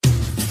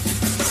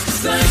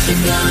First you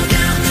go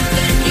down, but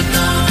then you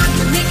go up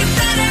to make it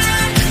better,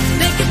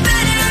 make it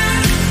better.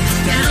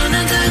 Down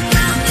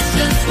underground, there's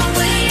just one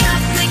way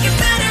up. Make it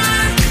better,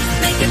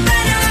 make it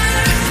better.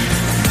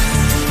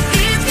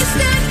 If you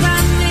stand by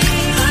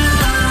me,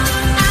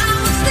 I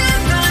will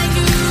stand by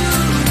you.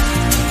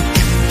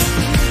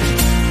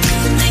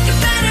 So make it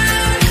better,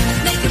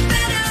 make it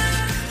better.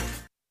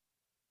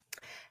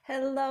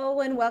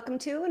 Hello and welcome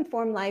to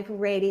Inform Life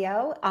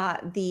Radio,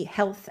 the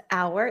Health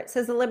Hour. It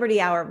says the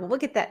Liberty Hour, but we'll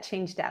get that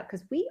changed out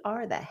because we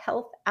are the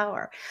Health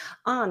Hour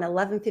on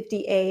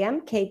 1150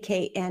 AM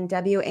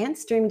KKNW and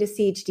stream to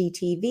CHD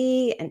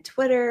TV and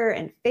Twitter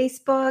and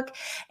Facebook.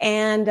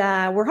 And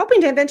we're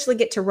hoping to eventually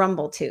get to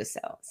Rumble too, so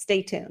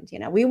stay tuned. You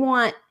know, we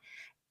want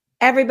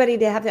everybody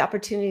to have the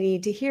opportunity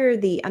to hear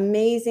the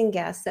amazing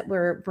guests that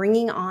we're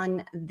bringing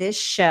on this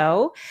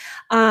show.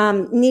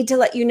 Need to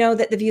let you know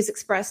that the views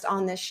expressed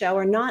on this show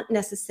are not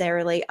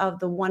necessarily of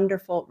the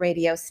wonderful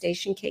radio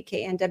station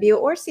KKNW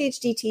or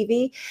CHD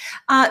TV.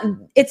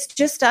 It's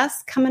just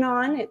us coming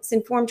on. It's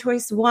Informed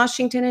Choice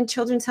Washington and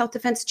Children's Health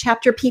Defense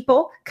chapter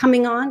people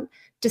coming on,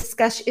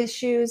 discuss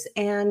issues,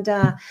 and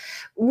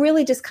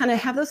really just kind of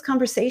have those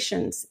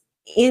conversations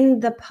in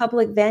the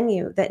public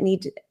venue that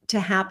need to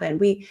happen.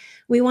 We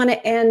want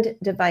to end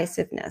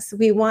divisiveness.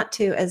 We want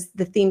to, as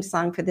the theme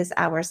song for this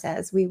hour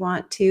says, we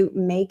want to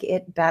make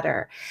it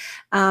better.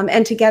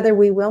 And together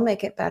we will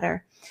make it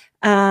better.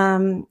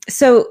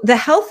 So the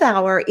Health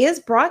Hour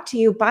is brought to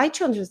you by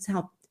Children's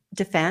Health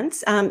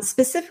Defense,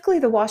 specifically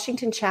the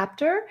Washington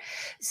chapter.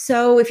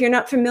 So if you're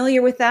not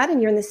familiar with that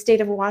and you're in the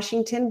state of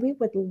Washington, we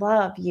would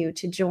love you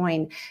to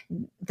join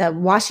the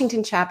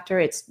Washington chapter.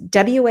 It's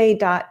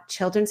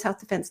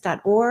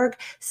wa.childrenshealthdefense.org.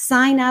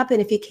 Sign up,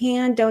 and if you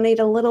can, donate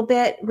a little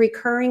bit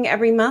recurring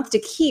every month to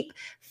keep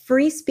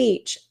free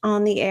speech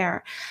on the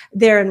air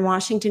there in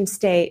Washington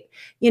State.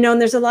 You know, and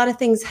there's a lot of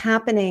things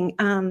happening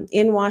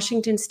in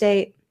Washington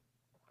State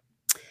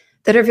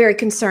that are very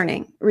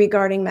concerning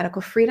regarding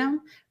medical freedom,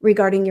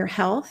 regarding your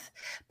health.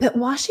 But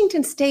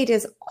Washington State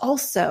is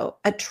also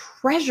a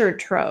treasure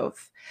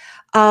trove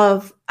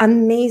of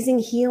amazing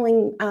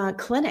healing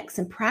clinics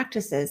and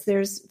practices.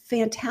 There's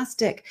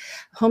fantastic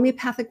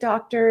homeopathic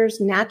doctors,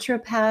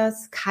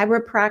 naturopaths,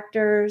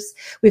 chiropractors.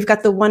 We've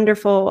got the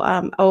wonderful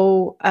Avina.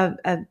 Oh,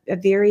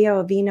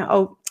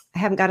 I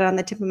haven't got it on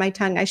the tip of my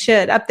tongue. I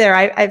should. Up there,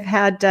 I've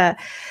had the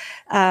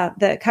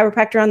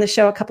chiropractor on the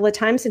show a couple of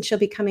times, and she'll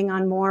be coming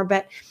on more.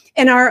 But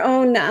in our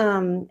own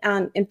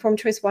Informed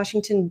Choice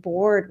Washington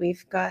board,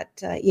 we've got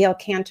Yale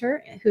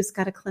Cantor, who's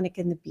got a clinic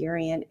in the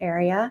Burien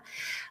area.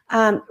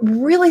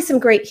 Really some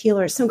great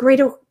healers, some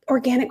great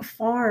organic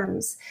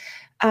farms.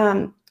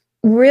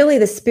 Really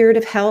the spirit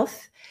of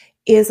health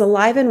is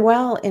alive and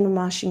well in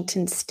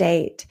Washington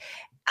State.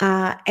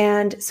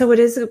 And so it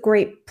is a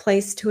great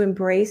place to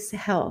embrace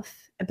health.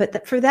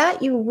 But for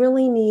that, you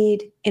really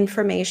need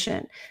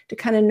information to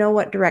kind of know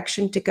what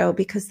direction to go,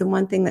 because the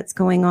one thing that's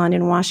going on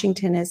in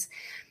Washington is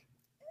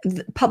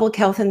public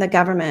health and the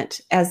government,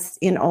 as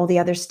in all the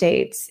other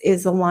states,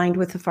 is aligned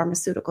with the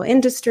pharmaceutical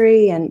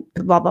industry and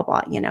blah, blah,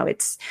 blah. You know,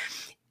 it's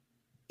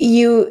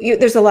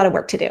there's a lot of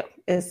work to do,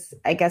 is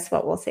I guess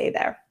what we'll say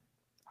there.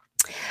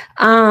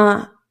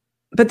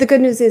 But the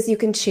good news is you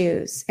can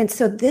choose. And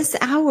so this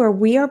hour,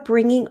 we are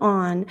bringing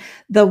on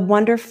the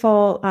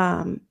wonderful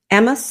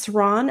Emma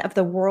Sron of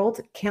the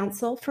World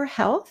Council for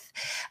Health.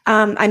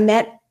 I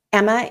met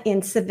Emma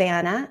in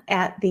Savannah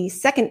at the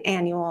second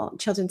annual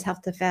Children's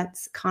Health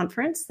Defense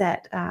Conference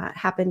that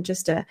happened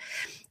just a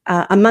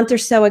month or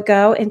so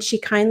ago, and she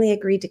kindly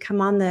agreed to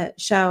come on the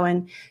show.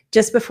 And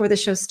just before the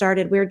show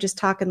started, we were just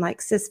talking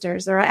like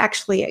sisters, or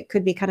actually it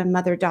could be kind of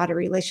mother-daughter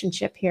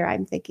relationship here,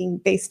 I'm thinking,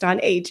 based on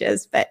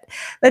ages. But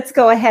let's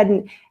go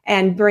ahead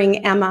and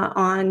bring Emma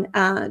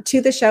on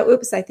to the show.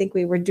 Oops, I think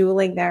we were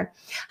dueling there.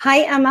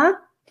 Hi, Emma.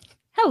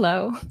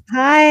 Hello.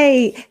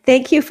 Hi.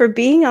 Thank you for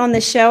being on the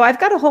show. I've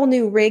got a whole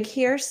new rig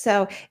here,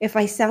 so if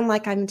I sound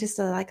like I'm just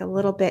a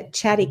little bit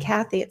chatty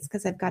Cathy, it's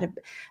because I've got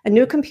a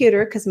new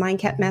computer because mine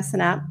kept messing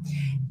up.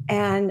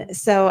 And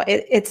so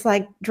it's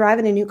like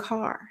driving a new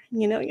car,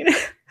 you know,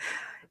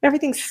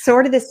 everything's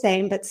sort of the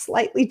same, but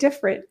slightly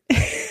different.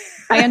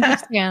 I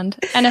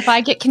understand. And if I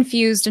get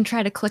confused and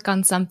try to click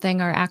on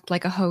something or act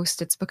like a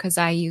host, it's because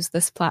I use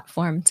this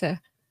platform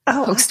to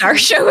host our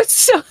shows.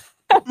 So.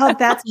 Oh,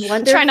 that's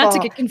wonderful. Try not to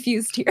get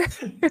confused here.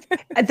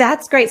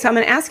 That's great. So I'm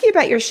going to ask you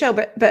about your show,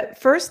 but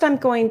first I'm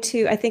going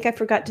to, I think I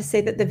forgot to say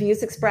that the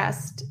views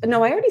expressed.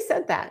 No, I already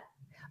said that.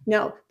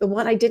 No, the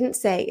one I didn't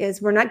say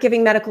is we're not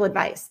giving medical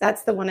advice.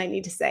 That's the one I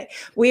need to say.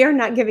 We are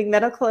not giving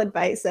medical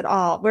advice at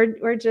all.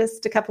 We're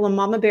just a couple of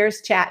mama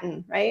bears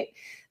chatting, right,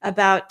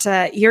 about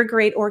your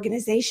great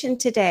organization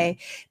today.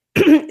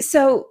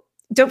 So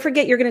don't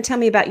forget, you're going to tell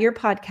me about your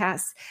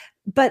podcast,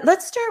 but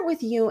let's start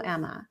with you,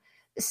 Emma.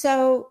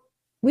 So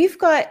we've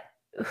got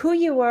who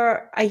you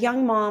were, a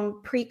young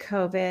mom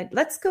pre-COVID.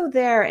 Let's go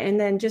there and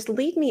then just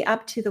lead me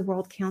up to the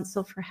World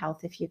Council for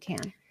Health if you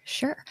can.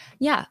 Sure.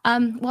 Yeah.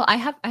 Well, I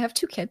have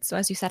two kids. So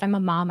as you said, I'm a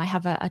mom. I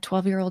have a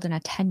 12-year-old and a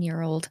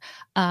 10-year-old.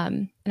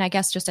 And I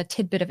guess just a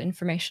tidbit of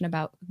information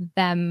about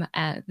them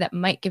that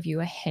might give you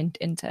a hint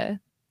into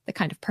the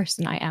kind of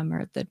person I am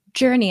or the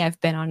journey I've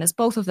been on is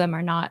both of them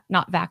are not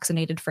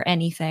vaccinated for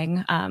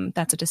anything.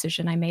 That's a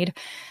decision I made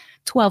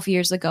 12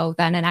 years ago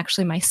then. And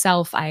actually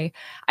myself, I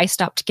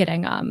stopped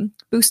getting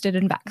boosted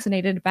and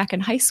vaccinated back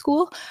in high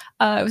school.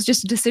 It was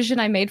just a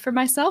decision I made for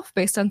myself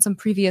based on some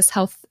previous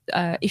health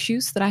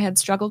issues that I had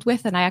struggled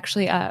with. And I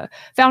actually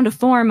found a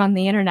form on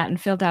the internet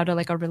and filled out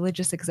a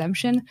religious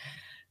exemption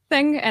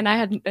thing. And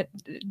I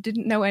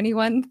didn't know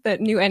anyone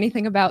that knew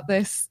anything about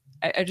this.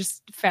 I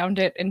just found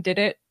it and did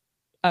it.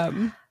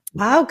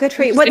 Wow, good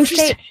for you. What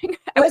state?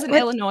 I was in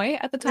Illinois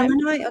at the time.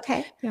 Illinois,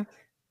 okay.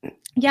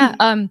 Yeah.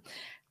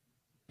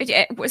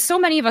 So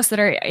many of us that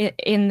are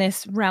in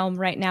this realm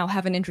right now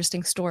have an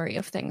interesting story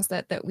of things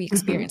that we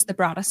experienced that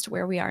brought us to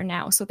where we are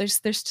now. So there's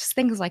just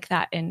things like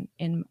that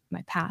in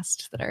my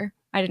past that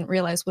I didn't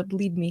realize would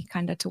lead me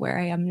kind of to where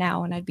I am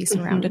now, and I'd be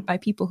surrounded by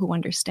people who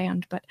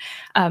understand. But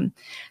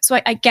so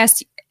I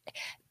guess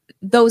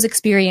those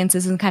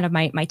experiences and kind of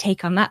my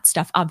take on that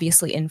stuff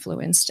obviously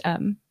influenced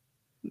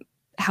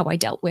how I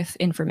dealt with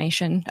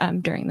information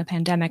during the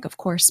pandemic, of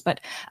course. But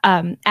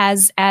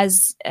as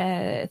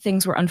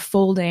things were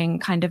unfolding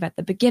kind of at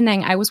the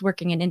beginning, I was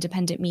working in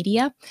independent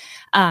media.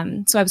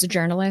 So I was a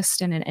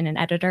journalist and an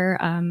editor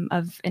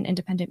of an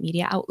independent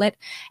media outlet.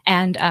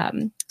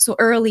 And so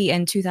early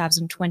in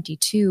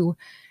 2022,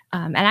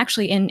 and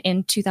actually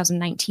in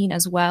 2019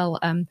 as well,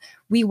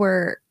 we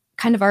were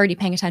kind of already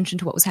paying attention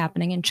to what was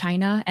happening in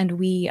China. And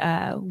we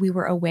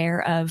were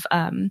aware of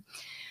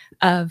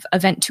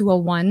Event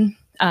 201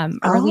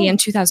 early in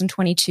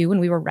 2022, and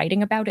we were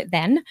writing about it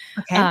then.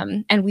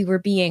 Okay. And we were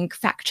being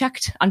fact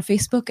checked on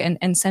Facebook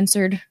and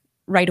censored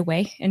right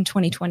away in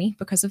 2020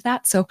 because of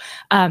that. So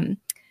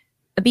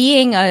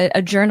being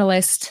a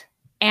journalist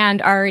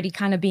and already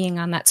kind of being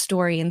on that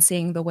story and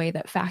seeing the way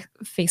that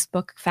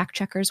Facebook fact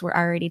checkers were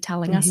already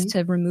telling us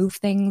to remove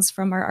things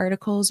from our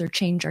articles or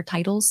change our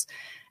titles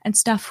and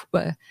stuff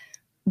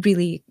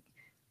really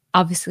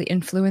obviously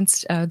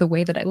influenced the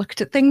way that I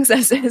looked at things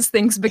as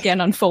things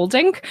began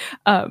unfolding.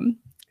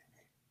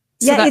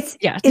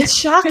 It's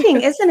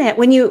shocking, isn't it?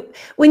 When you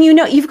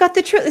know you've got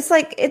the truth, it's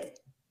like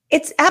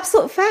it's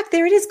absolute fact.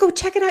 There it is. Go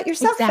check it out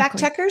yourself, Exactly. fact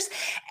checkers,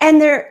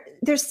 and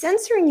they're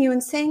censoring you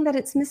and saying that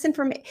it's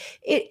misinformation.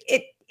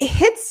 It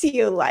hits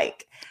you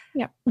like,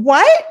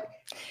 what?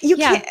 You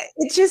can't.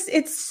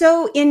 It's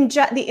so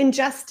the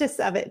injustice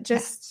of it.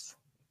 Just.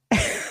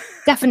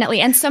 Definitely.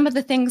 And some of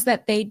the things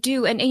that they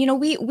do, and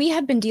we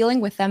had been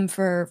dealing with them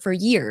for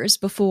years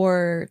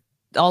before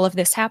all of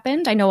this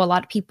happened. I know a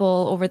lot of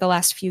people over the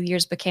last few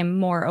years became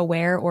more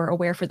aware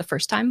for the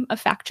first time of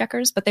fact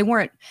checkers, but they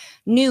weren't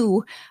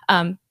new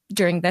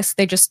during this.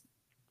 They just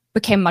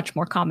became much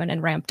more common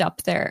and ramped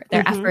up their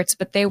efforts,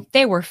 but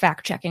they were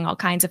fact checking all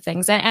kinds of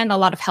things and a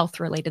lot of health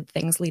related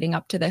things leading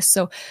up to this.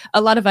 So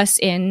a lot of us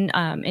in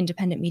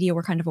independent media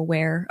were kind of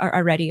aware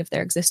already of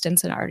their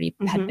existence and already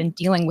had been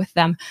dealing with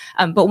them.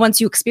 But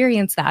once you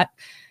experience that,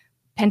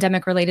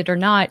 pandemic related or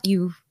not,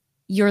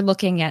 you're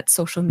looking at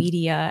social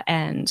media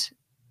and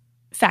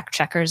fact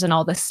checkers and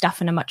all this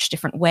stuff in a much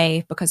different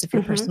way because of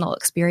your personal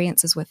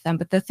experiences with them.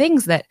 But the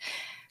things that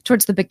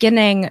towards the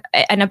beginning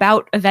and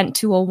about Event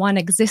 201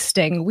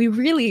 existing,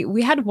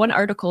 we had one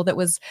article that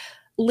was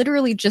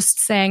literally just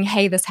saying,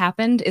 hey, this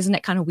happened. Isn't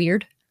it kind of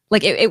weird?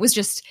 Like it was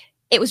just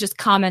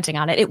commenting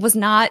on it. It was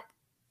not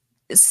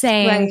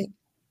saying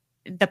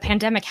the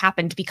pandemic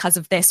happened because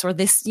of this or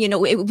this,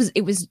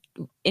 it was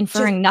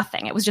inferring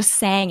nothing. It was just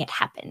saying it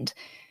happened.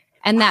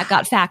 And that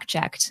got fact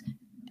checked.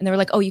 And they were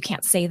like, oh, you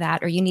can't say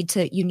that, or you need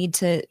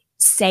to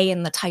say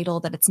in the title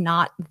that it's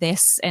not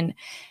this, and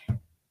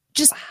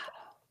just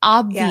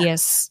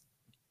obvious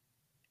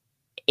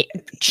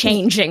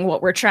changing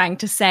what we're trying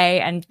to say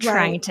and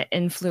trying to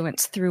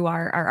influence through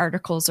our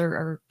articles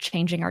or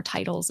changing our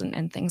titles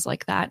and things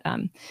like that.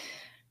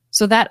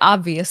 So that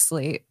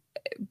obviously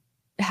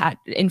had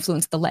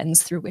influenced the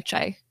lens through which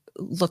I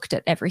looked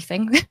at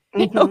everything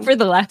over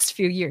the last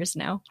few years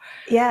now.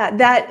 Yeah,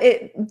 that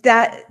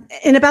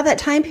and about that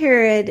time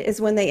period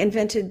is when they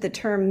invented the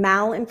term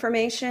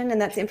malinformation,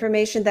 and that's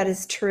information that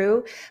is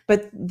true,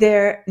 but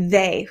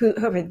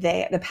whoever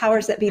the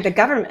powers that be, the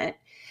government,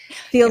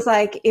 feels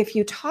like if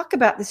you talk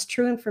about this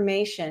true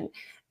information,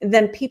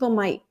 then people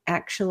might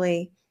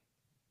actually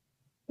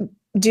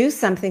do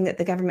something that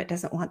the government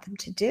doesn't want them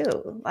to do,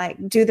 like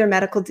do their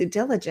medical due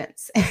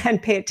diligence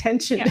and pay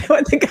attention to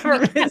what the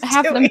government is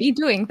have doing. Them be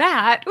doing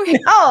that.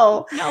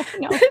 No.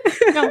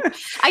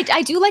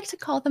 I do like to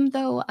call them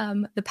though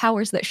the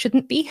powers that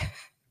shouldn't be.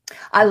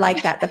 I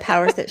like that, the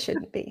powers that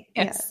shouldn't be.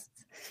 Yes.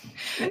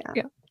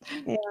 Yeah.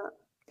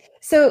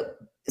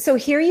 So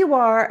here you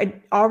are,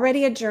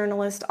 already a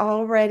journalist,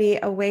 already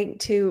awake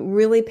to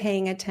really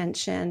paying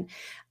attention.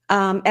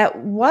 At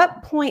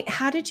what point?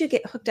 How did you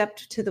get hooked up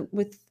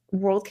with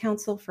World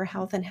Council for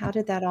Health, and how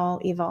did that all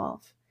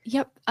evolve?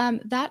 Yep.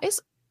 That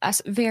is a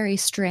very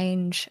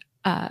strange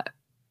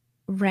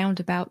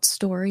roundabout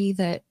story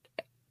that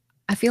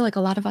I feel like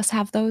a lot of us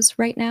have those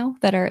right now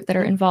that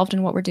are involved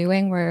in what we're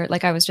doing, where,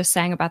 like I was just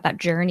saying about that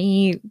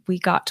journey, we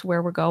got to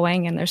where we're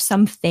going and there's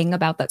something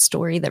about that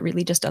story that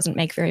really just doesn't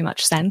make very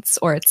much sense,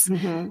 or it's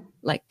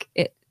like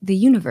the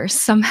universe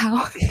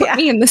somehow put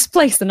me in this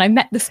place and I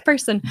met this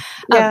person.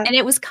 And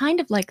it was kind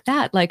of like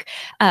that, like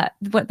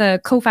what the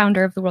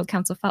co-founder of the World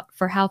Council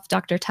for Health,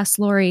 Dr. Tess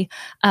Lawrie,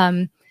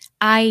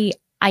 I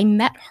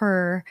met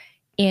her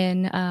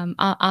in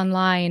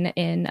online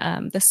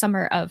in the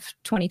summer of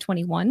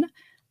 2021.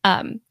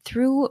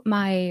 Through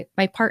my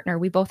partner.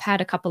 We both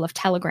had a couple of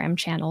Telegram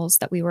channels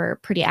that we were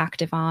pretty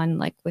active on,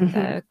 like with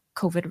the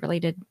COVID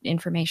related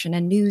information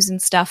and news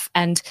and stuff.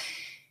 And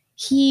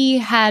he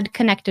had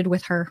connected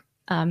with her.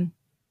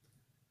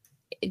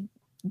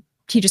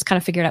 He just kind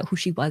of figured out who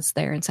she was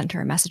there and sent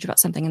her a message about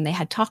something, and they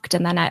had talked.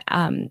 And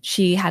then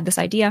she had this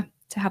idea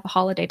to have a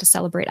holiday to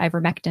celebrate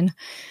ivermectin.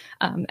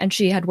 And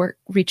she had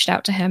reached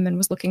out to him and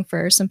was looking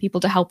for some people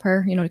to help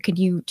her. You know,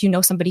 do you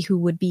know somebody who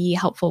would be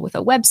helpful with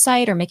a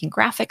website or making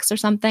graphics or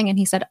something? And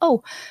he said,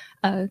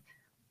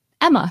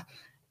 Emma.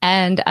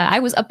 And I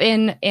was up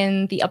in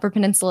the Upper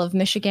Peninsula of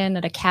Michigan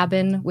at a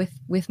cabin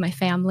with my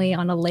family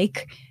on a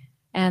lake.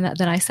 And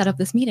then I set up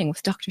this meeting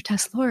with Dr.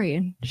 Tess Lawrie,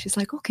 and she's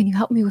like, "Oh, can you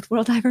help me with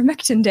World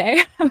Ivermectin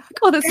Day?" I'm like,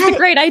 "Oh, this is a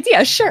great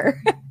idea.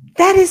 Sure."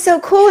 That is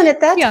so cool. And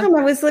at that time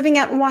I was living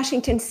out in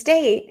Washington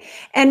State.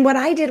 And what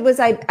I did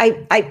was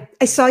I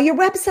saw your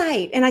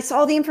website and I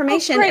saw the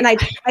information, and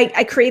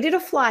I created a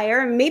flyer,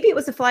 and maybe it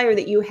was a flyer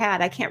that you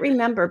had. I can't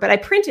remember, but I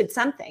printed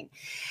something.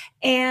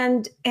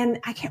 And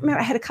I can't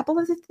remember. I had a couple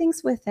of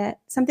things with it,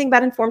 something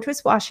about Informed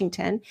Choice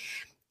Washington.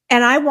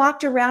 And I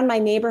walked around my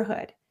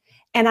neighborhood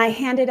and I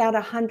handed out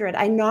 100.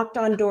 I knocked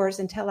on doors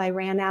until I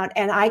ran out,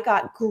 and I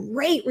got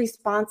great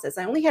responses.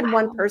 I only had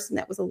one person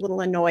that was a little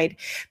annoyed,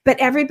 but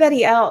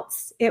everybody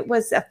else, it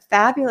was a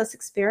fabulous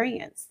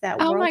experience. That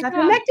World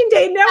Ivermectin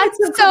Day. No,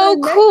 it's so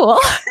cool.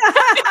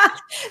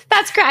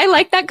 That's great. I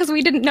like that because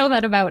we didn't know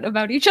that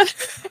about each other.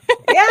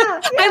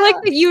 I like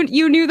that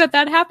you knew that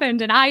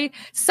happened, and I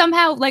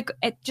somehow, like,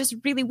 it just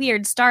really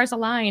weird. Stars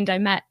aligned. I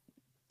met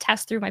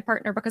Tess through my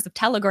partner because of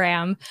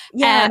Telegram.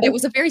 And it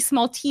was a very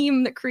small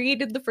team that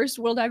created the first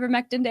World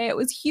Ivermectin Day. It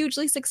was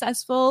hugely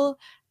successful.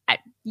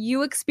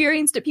 You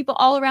experienced it. People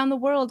all around the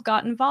world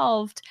got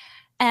involved.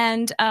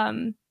 And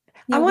I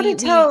want to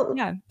tell,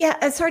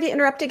 sorry to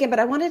interrupt again, but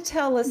I want to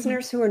tell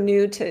listeners who are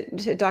new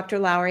to Dr.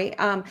 Lawrie,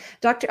 I'm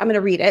going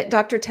to read it.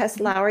 Dr. Tess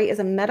Lawrie is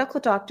a medical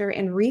doctor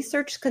and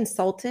research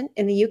consultant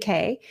in the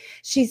UK.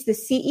 She's the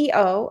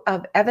CEO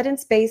of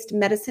Evidence-Based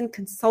Medicine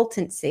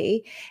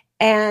Consultancy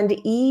and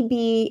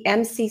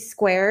EBMC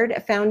Squared, a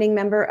founding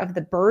member of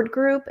the Bird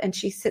Group, and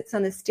she sits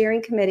on the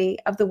steering committee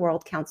of the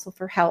World Council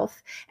for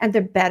Health and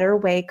the Better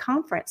Way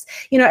Conference.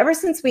 You know, ever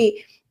since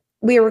we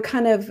were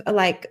kind of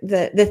like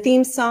the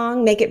theme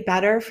song, Make It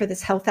Better, for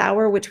this health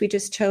hour, which we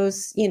just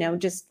chose, you know,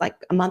 just like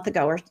a month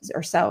ago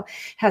or so,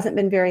 hasn't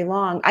been very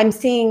long. I'm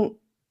seeing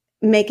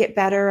Make It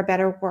Better, a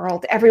better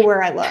world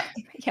everywhere I look.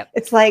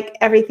 It's like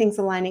everything's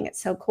aligning.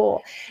 It's so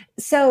cool.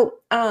 So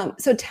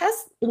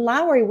Tess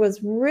Lawrie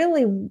was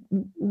really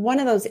one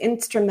of those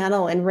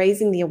instrumental in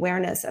raising the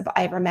awareness of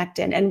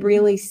ivermectin and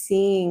really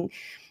seeing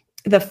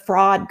the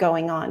fraud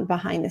going on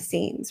behind the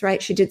scenes,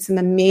 right? She did some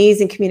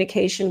amazing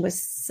communication with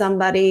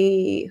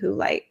somebody who,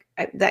 like,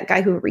 that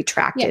guy who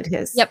retracted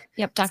his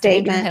Dr.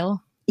 statement. Adrian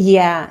Hill.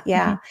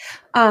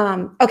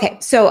 Okay.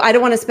 So I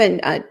don't want to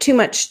spend too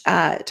much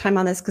time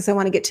on this because I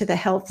want to get to the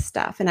health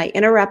stuff, and I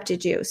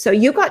interrupted you. So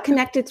you got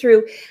connected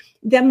through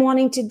them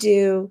wanting to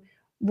do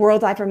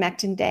World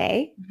Ivermectin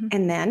Day.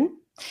 And then?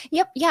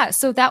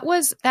 So that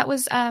was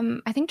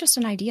I think just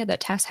an idea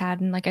that Tess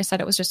had. And like I said,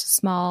 it was just a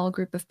small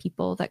group of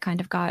people that kind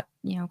of got,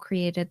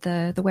 created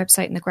the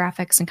website and the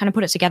graphics and kind of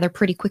put it together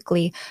pretty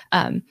quickly.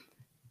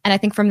 And I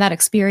think from that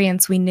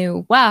experience, we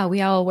knew, wow,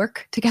 we all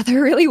work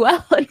together really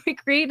well. And we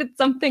created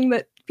something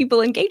that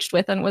people engaged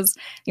with and was,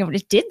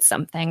 it did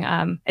something.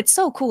 It's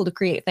so cool to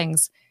create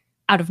things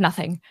out of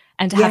nothing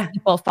and to have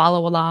people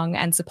follow along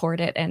and support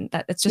it. And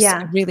that it's just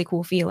a really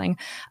cool feeling.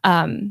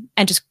 And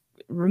just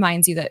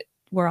reminds you that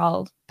we're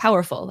all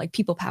powerful, like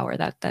people power,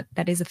 that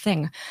is a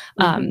thing.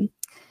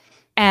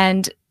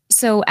 And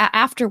so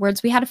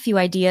afterwards, we had a few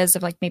ideas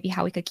of like maybe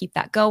how we could keep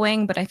that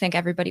going, but I think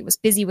everybody was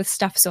busy with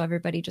stuff, so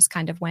everybody just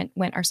kind of went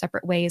our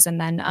separate ways.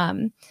 And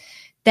then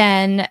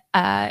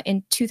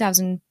in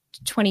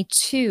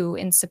 2022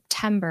 in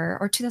September,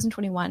 or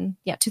 2021,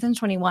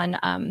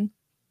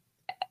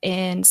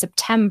 in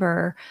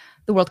September,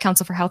 the World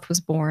Council for Health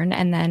was born,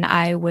 and then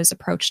I was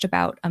approached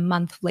about a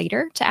month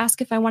later to ask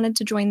if I wanted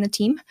to join the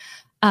team,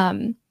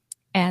 and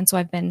so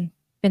I've been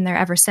there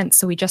ever since.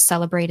 So we just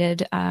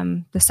celebrated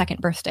the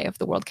second birthday of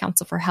the World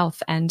Council for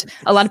Health. And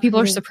a lot of people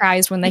are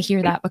surprised when they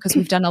hear that because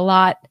we've done a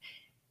lot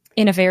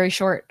in a very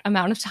short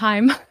amount of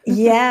time.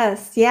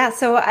 Yes. Yeah.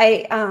 So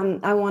I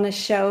want to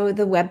show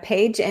the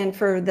webpage, and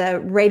for the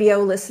radio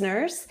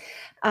listeners,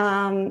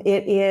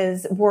 it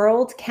is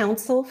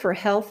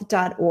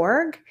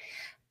worldcouncilforhealth.org.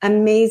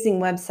 Amazing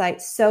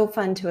website, so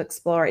fun to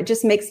explore. It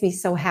just makes me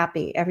so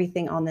happy,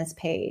 everything on this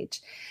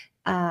page.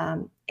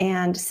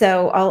 And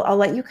so I'll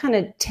let you kind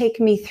of take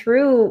me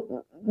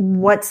through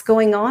what's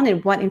going on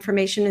and what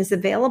information is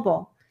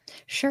available.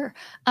 Sure.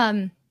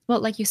 Well,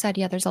 like you said,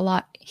 yeah, there's a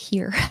lot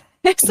here.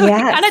 So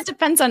Yes. it kind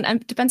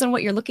of depends on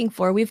what you're looking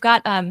for. We've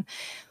got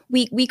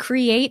we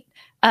create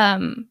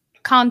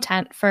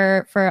content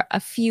for a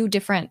few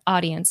different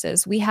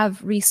audiences. We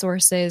have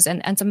resources,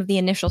 and some of the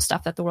initial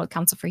stuff that the World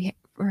Council for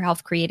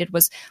Health created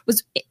was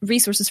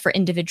resources for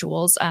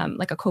individuals,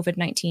 like a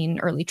COVID-19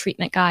 early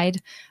treatment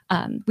guide.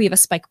 We have a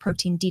spike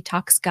protein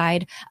detox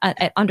guide.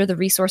 Under the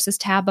resources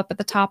tab up at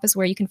the top is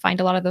where you can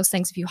find a lot of those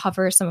things. If you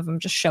hover, some of them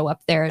just show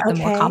up there. The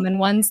more common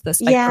ones, the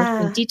spike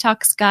protein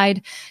detox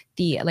guide,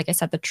 like I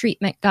said, the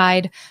treatment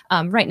guide.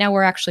 Right now,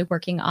 we're actually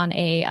working on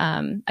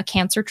a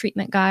cancer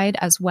treatment guide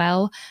as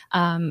well,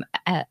 and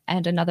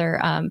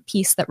another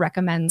piece that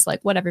recommends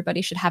like what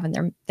everybody should have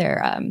in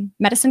their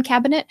medicine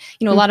cabinet.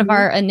 You know, a lot of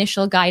our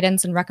initial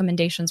guidance and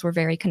recommendations were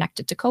very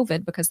connected to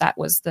COVID because that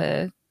was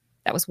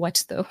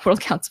what the World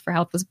Council for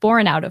Health was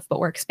born out of, but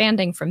we're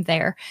expanding from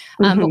there.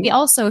 But we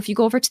also, if you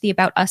go over to the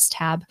About Us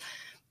tab,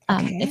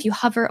 if you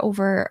hover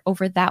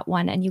over that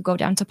one and you go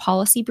down to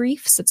policy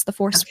briefs, it's the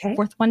fourth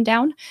one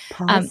down.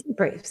 Policy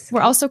briefs.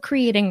 We're also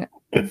creating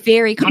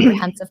very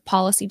comprehensive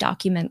policy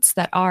documents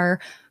that are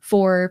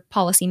for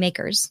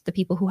policymakers, the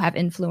people who have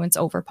influence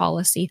over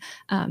policy.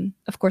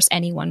 Of course,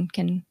 anyone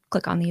can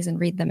click on these and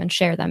read them and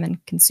share them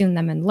and consume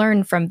them and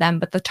learn from them.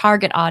 But the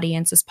target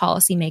audience is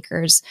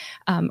policymakers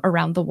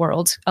around the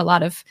world. A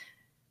lot of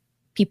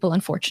people,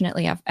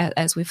 unfortunately,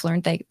 as we've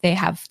learned, they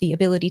have the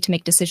ability to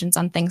make decisions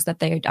on things that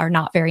they are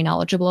not very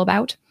knowledgeable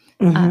about.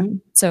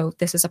 So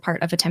this is a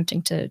part of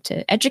attempting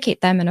to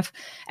educate them. And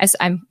as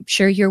I'm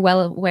sure you're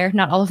well aware,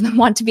 not all of them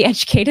want to be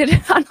educated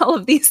on all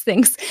of these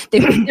things. They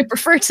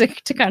prefer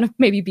to kind of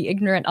maybe be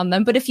ignorant on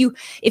them. But if you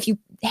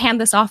hand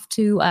this off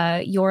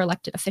to your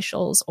elected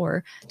officials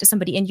or to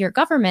somebody in your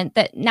government,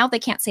 that now they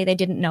can't say they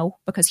didn't know,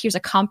 because here's a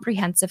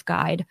comprehensive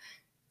guide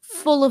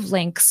full of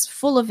links,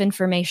 full of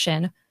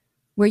information,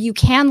 where you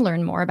can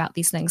learn more about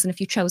these things. And if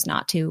you chose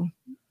not to,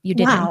 you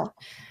didn't. Wow.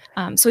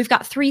 So we've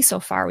got 3 so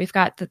far. We've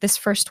got this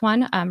first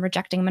one,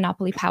 Rejecting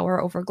Monopoly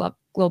Power Over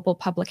Global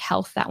Public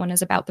Health. That one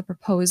is about the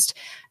proposed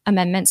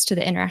amendments to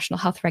the International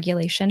Health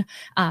Regulation.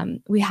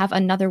 We have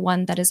another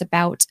one that is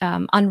about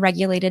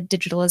unregulated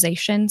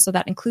digitalization. So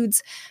that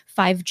includes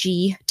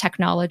 5G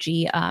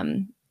technology,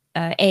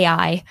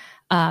 AI,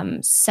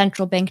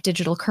 central bank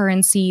digital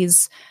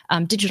currencies,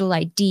 digital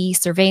ID,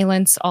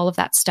 surveillance, all of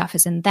that stuff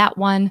is in that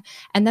one.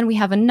 And then we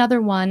have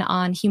another one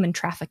on human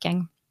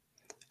trafficking.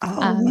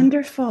 Oh,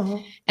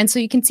 wonderful. And so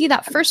you can see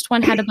that first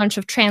one had a bunch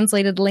of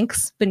translated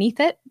links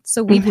beneath it.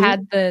 So we've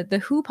had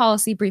the WHO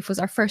policy brief was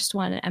our first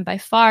one, and by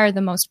far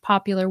the most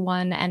popular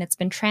one, and it's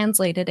been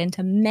translated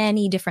into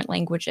many different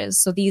languages.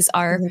 So these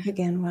are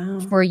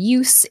for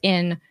use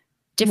in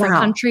different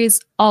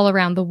countries all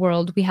around the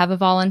world. We have a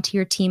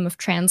volunteer team of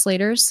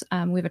translators.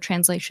 We have a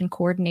translation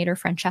coordinator,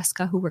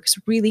 Francesca, who works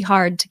really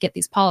hard to get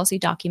these policy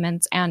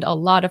documents and a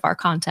lot of our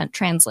content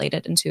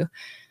translated into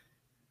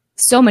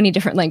so many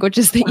different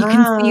languages that you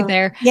can see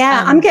there.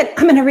 Yeah, I'm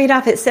going to read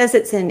off. It says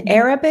it's in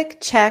Arabic,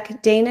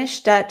 Czech,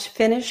 Danish, Dutch,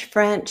 Finnish,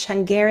 French,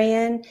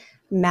 Hungarian,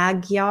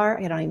 Magyar,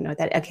 I don't even know what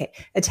that. Okay,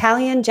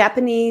 Italian,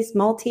 Japanese,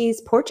 Maltese,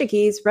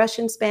 Portuguese,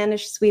 Russian,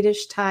 Spanish,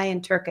 Swedish, Thai,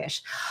 and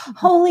Turkish.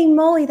 Holy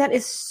moly, that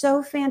is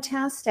so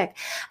fantastic.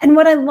 And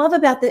what I love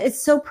about that,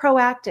 it's so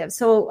proactive.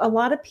 So a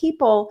lot of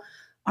people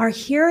are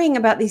hearing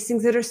about these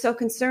things that are so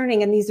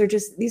concerning, and these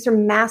are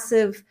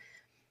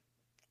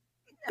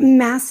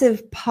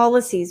massive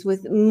policies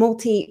with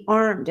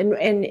multi-armed,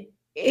 and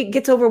it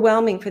gets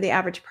overwhelming for the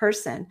average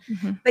person.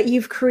 But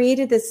you've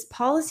created this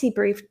policy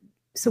brief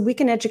so we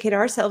can educate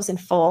ourselves in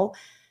full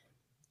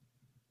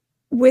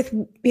with,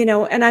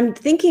 and I'm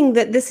thinking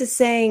that this is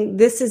saying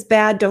this is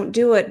bad, don't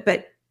do it.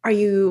 But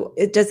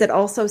does it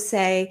also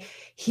say,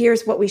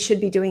 here's what we should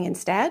be doing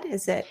instead?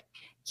 Is it?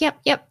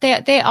 Yep.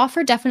 They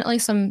offer definitely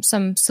some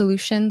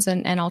solutions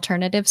and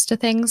alternatives to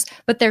things,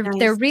 but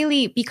they're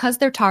really, because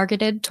they're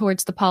targeted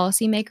towards the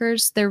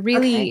policymakers, they're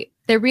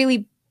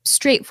really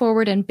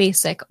straightforward and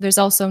basic. There's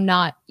also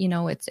not,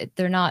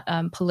 they're not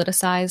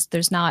politicized.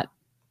 There's not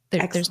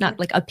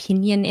like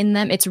opinion in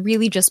them. It's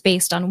really just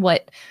based on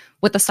what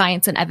the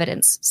science and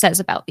evidence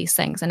says about these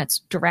things, and it's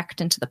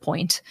direct and to the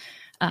point.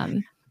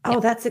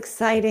 That's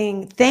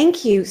exciting.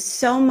 Thank you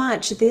so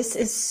much. This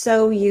is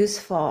so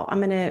useful.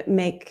 I'm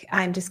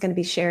just going to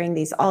be sharing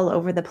these all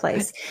over the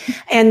place.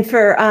 And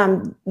for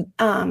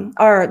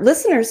our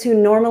listeners who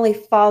normally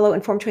follow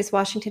Informed Choice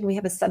Washington, we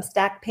have a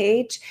Substack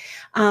page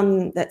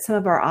that some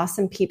of our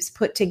awesome peeps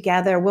put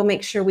together. We'll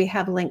make sure we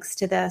have links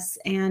to this,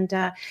 and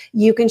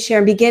you can share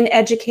and begin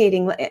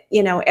educating,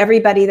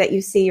 everybody that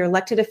you see, your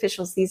elected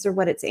officials. These are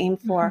what it's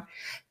aimed for.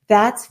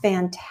 That's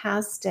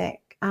fantastic.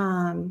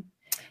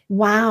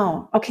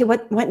 Wow. Okay.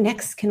 What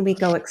next can we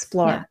go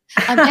explore?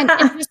 Yeah.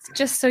 And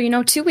just so you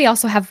know, too, we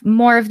also have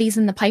more of these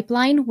in the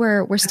pipeline.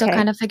 We're still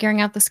kind of figuring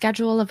out the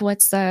schedule of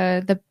what's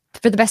the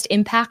for the best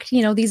impact.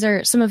 You know,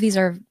 some of these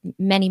are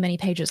many, many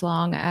pages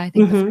long. I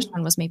think the first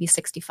one was maybe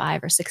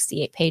 65 or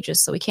 68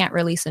 pages. So we can't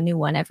release a new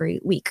one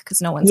every week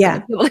because no one's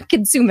going to be able to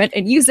consume it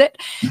and use it.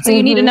 So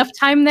you need enough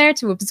time there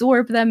to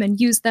absorb them and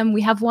use them.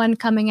 We have one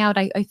coming out,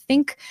 I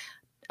think,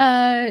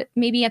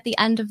 maybe at the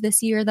end of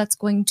this year, that's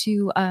going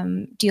to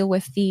deal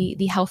with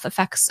the health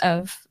effects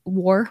of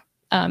war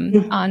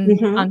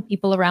on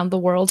people around the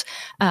world,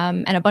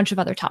 and a bunch of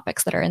other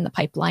topics that are in the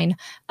pipeline.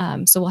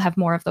 So we'll have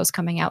more of those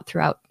coming out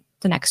throughout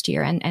the next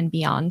year and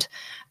beyond.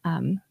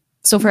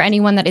 So for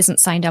anyone that isn't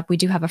signed up, we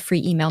do have a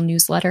free email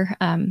newsletter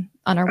on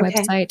our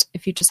website.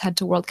 If you just head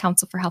to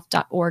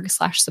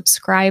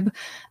worldcouncilforhealth.org/subscribe,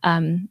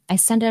 I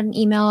send out an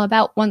email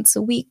about once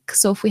a week.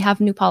 So if we have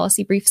new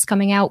policy briefs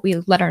coming out, we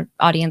let our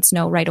audience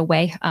know right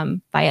away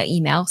via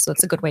email. So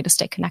it's a good way to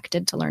stay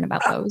connected to learn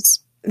about those.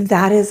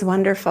 That is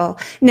wonderful.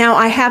 Now,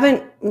 I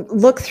haven't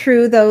looked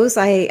through those.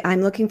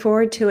 I'm looking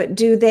forward to it.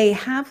 Do they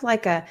have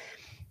like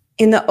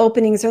in the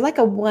openings, or like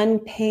a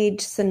one-page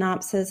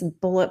synopsis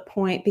bullet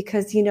point?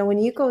 Because, you know, when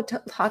you go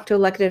to talk to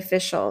elected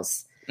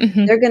officials,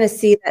 they're going to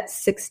see that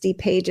 60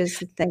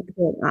 pages and think,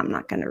 well, I'm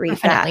not going to read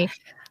that.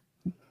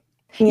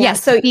 Yeah.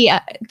 So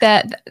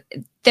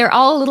they're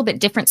all a little bit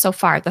different so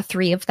far. The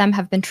three of them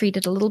have been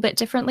treated a little bit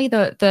differently.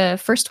 The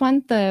first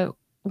one, the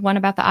one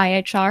about the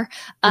IHR,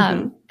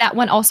 that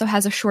one also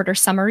has a shorter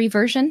summary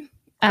version,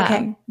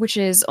 which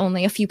is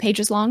only a few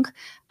pages long.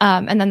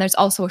 And then there's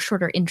also a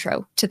shorter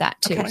intro to that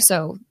too.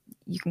 So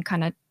you can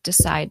kind of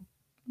decide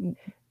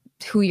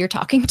who you're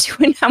talking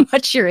to and how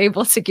much you're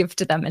able to give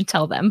to them and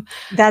tell them.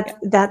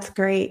 That's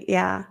great.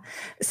 Yeah.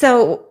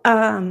 So,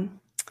 I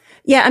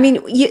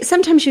mean,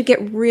 sometimes you get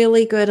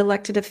really good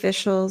elected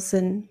officials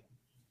and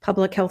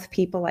public health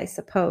people, I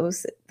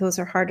suppose. Those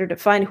are harder to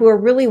find, who are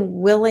really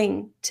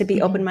willing to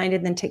be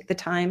open-minded and take the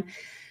time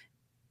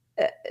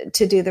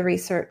to do the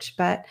research.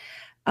 But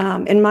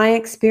in my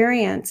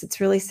experience, it's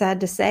really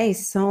sad to say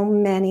so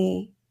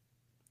many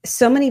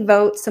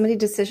votes, so many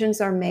decisions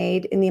are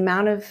made in the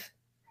amount of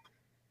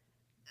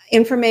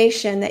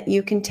information that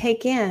you can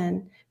take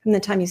in from the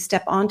time you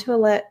step onto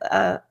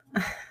an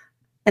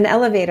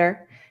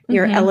elevator,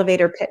 your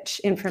elevator pitch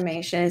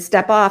information, and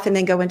step off and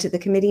then go into the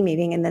committee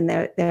meeting. And then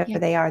there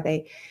they are.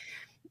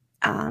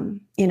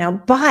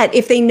 But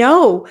if they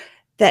know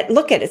that,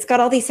 it's got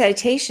all these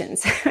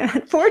citations.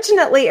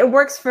 Unfortunately, it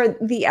works for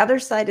the other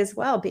side as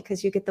well,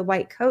 because you get the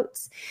white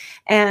coats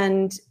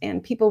and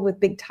people with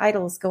big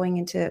titles going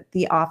into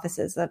the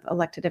offices of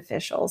elected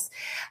officials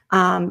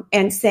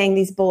and saying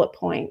these bullet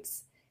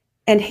points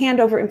and hand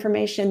over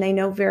information they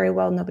know very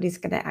well nobody's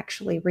going to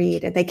actually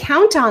read. And they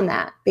count on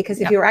that, because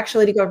if you're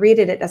actually to go read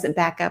it, it doesn't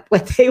back up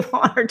what they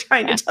want or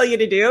trying to tell you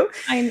to do.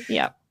 It's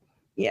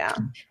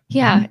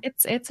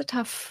a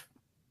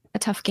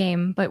tough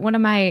game, but one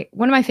of my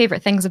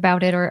favorite things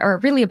about it, or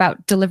really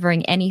about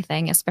delivering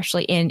anything,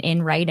 especially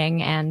in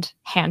writing and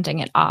handing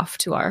it off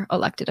to our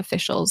elected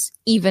officials,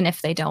 even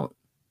if they don't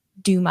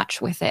do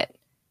much with it.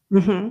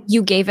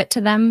 You gave it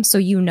to them, so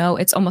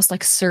it's almost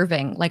like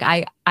serving. Like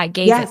I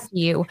gave it to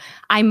you.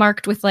 I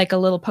marked with like a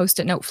little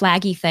Post-it note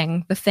flaggy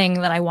thing, the thing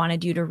that I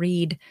wanted you to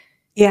read.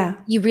 Yeah.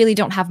 You really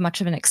don't have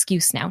much of an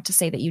excuse now to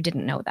say that you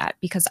didn't know that,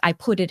 because I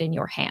put it in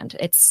your hand.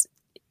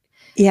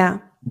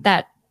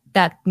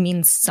 That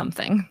means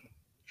something.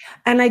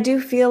 And I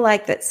do feel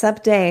like that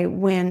someday,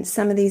 when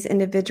some of these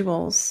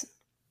individuals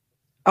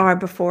are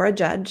before a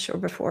judge or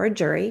before a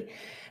jury,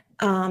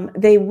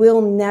 they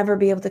will never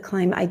be able to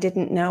claim, I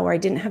didn't know, or I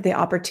didn't have the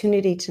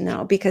opportunity to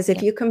know. Because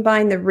if you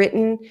combine the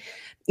written,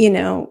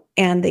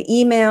 and the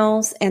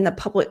emails and the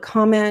public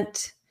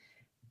comment,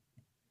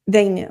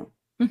 they knew.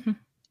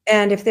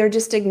 And if they're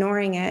just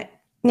ignoring it,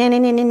 I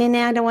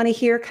don't want to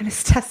hear kind of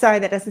stuff. Sorry,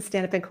 that doesn't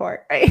stand up in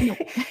court,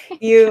 right?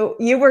 You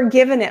were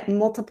given it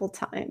multiple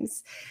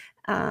times.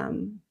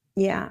 So,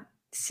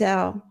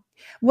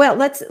 well,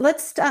 let's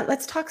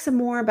talk some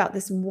more about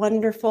this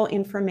wonderful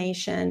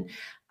information.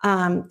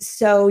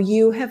 So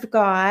you have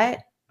got,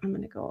 I'm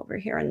going to go over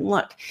here and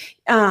look.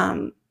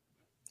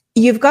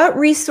 You've got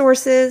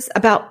resources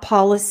about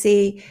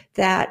policy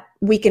that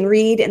we can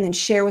read and then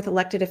share with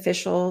elected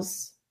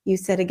officials. You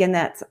said, again,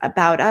 that's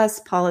About Us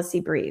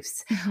policy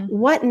briefs.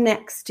 What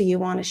next do you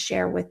want to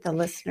share with the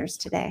listeners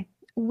today?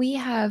 We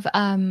have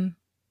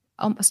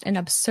almost an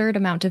absurd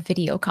amount of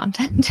video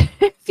content.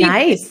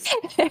 Nice.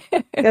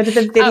 Go to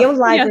the video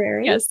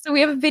library. Yes. So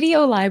we have a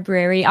video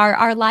library.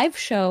 Our live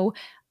show,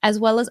 as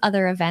well as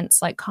other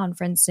events like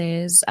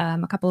conferences.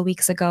 A couple of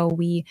weeks ago,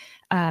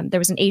 there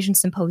was an Asian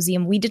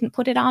symposium. We didn't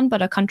put it on,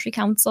 but a country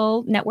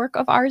council network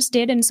of ours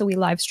did. And so we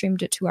live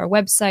streamed it to our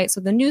website.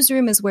 So the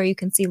newsroom is where you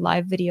can see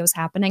live videos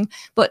happening,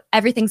 but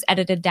everything's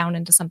edited down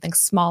into something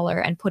smaller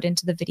and put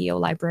into the video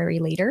library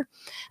later.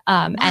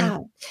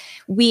 And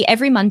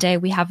every Monday,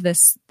 we have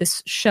this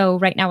show.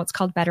 Right now, it's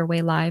called Better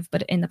Way Live,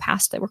 but in the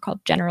past, they were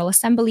called General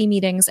Assembly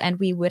meetings. And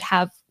we would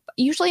have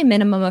usually a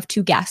minimum of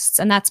 2 guests,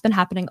 and that's been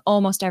happening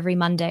almost every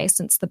Monday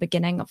since the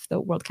beginning of the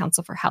World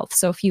Council for Health.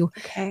 So if you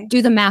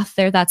do the math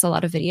there, that's a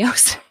lot of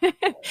videos.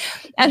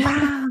 And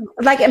wow.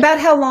 Like, about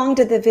how long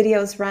did the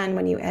videos run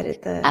when you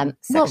edit the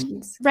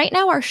sections? Well, right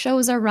now our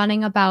shows are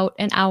running about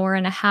an hour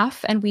and a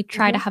half, and we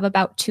try to have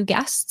about 2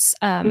 guests.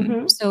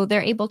 So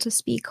they're able to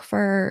speak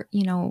for,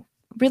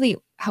 really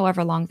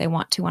however long they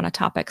want to on a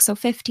topic. So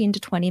 15 to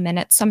 20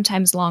 minutes,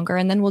 sometimes longer.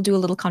 And then we'll do a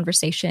little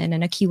conversation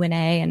and a Q&A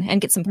and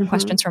get some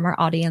questions from our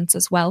audience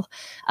as well.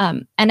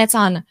 And it's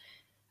on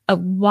a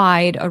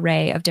wide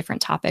array of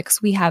different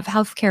topics. We have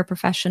healthcare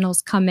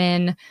professionals come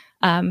in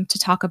to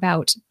talk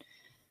about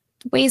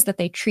ways that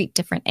they treat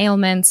different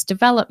ailments,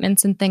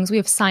 developments and things. We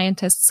have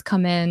scientists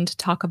come in to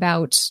talk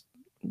about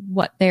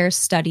what they're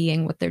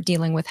studying, what they're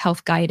dealing with,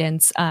 health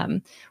guidance.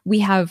 We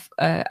have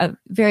a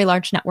very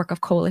large network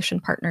of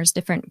coalition partners,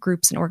 different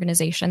groups and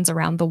organizations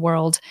around the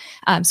world.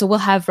 So we'll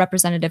have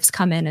representatives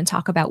come in and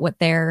talk about what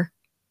they're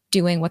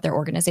doing, what their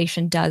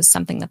organization does,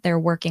 something that they're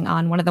working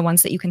on. One of the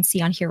ones that you can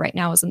see on here right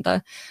now is in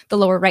the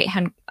lower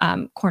right-hand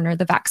corner,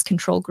 the Vax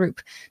Control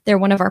Group. They're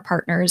one of our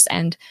partners,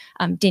 and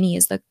Dinny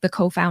is the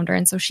co-founder.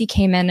 And so she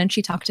came in and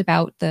she talked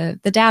about the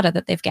data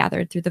that they've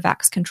gathered through the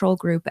Vax Control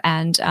Group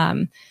and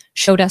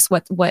showed us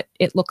what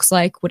it looks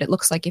like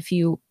if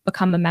you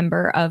become a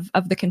member of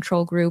the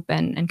control group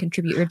and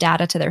contribute your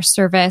data to their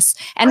service,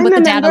 and what the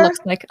data looks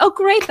like. Oh,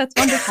 great. That's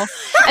wonderful.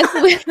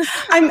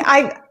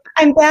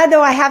 I'm bad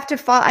though. I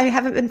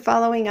haven't been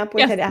following up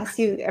with it. Ask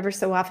you ever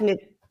so often to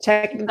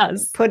check,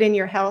 put in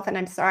your health. And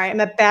I'm sorry, I'm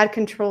a bad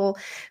control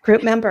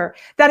group member.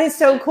 That is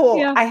so cool.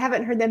 Yeah. I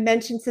haven't heard them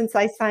mentioned since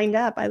I signed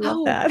up. I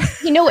love that.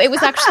 It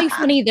was actually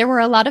funny. There were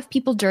a lot of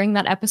people during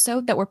that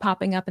episode that were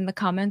popping up in the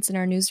comments in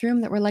our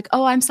newsroom that were like,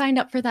 oh, I'm signed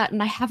up for that.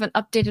 And I haven't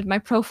updated my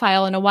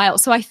profile in a while.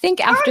 So I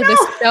think after this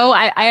show,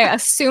 I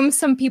assume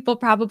some people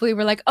probably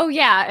were like, oh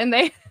yeah. And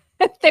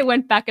they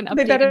went back and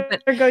updated. They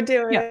better go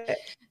do it. Yeah.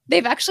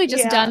 They've actually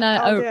just done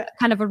a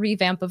kind of a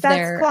revamp of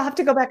That's cool. I'll have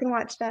to go back and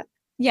watch that.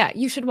 Yeah,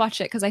 you should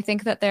watch it because I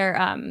think that they're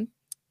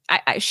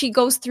she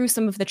goes through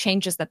some of the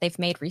changes that they've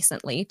made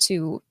recently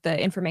to the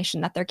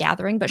information that they're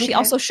gathering, but she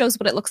also shows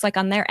what it looks like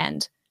on their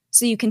end.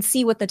 So you can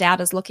see what the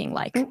data is looking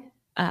like,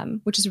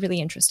 which is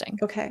really interesting.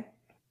 Okay.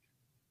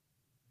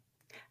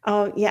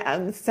 Oh,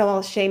 yeah. So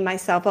I'll shame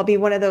myself. I'll be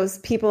one of those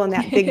people in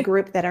that big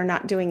group that are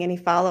not doing any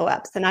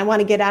follow-ups. And I want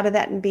to get out of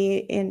that and be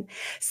in.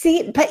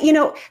 See, but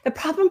the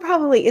problem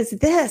probably is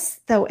this,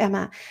 though,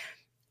 Emma.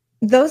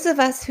 Those of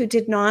us who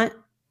did not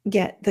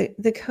get the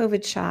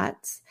COVID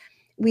shots,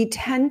 we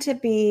tend to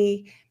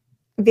be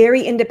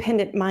very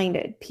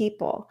independent-minded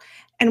people.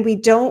 And we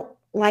don't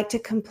like to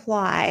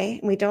comply.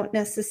 We don't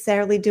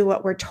necessarily do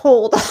what we're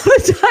told all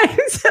the time.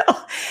 So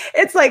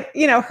it's like,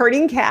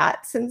 herding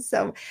cats. And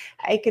so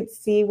I could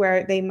see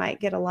where they might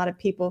get a lot of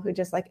people who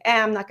just like,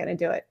 I'm not going to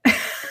do it.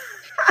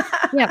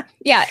 Yeah.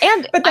 Yeah.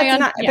 And but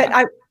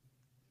that's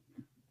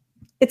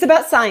it's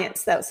about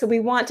science though. So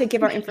we want to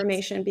give our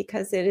information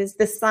because it is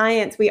the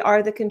science. We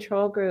are the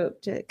control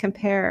group to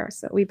compare.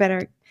 So we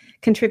better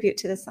contribute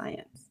to the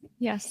science.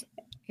 Yes.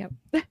 Yep.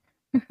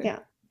 Yeah.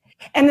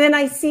 And then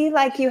I see,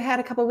 like you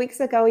had a couple of weeks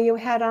ago, you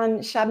had on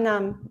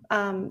Shabnam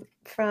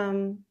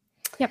from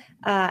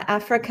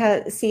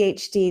Africa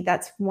CHD.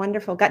 That's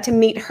wonderful. Got to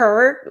meet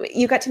her.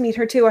 You got to meet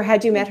her too, or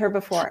had you met her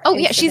before? Oh,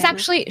 yeah. She's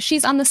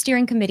on the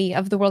steering committee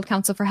of the World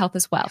Council for Health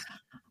as well.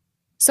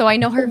 So I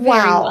know her very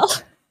well.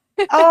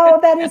 Oh,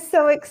 that is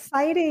so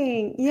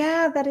exciting.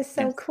 Yeah, that is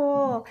so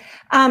cool.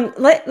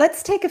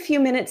 Let's take a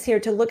few minutes here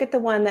to look at the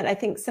one that I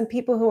think some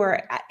people who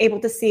are able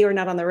to see or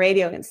not on the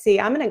radio can see.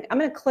 I'm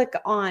gonna click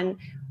on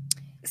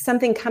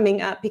something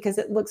coming up because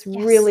it looks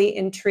really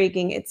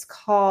intriguing. It's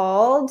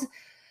called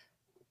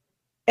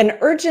an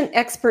urgent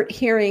expert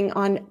hearing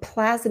on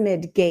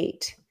Plasmid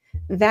Gate,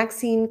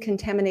 vaccine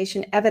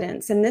contamination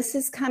evidence. And this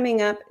is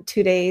coming up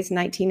 2 days,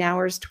 19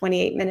 hours,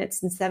 28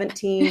 minutes, and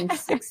 17,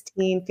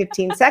 16,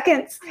 15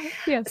 seconds.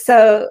 Yes.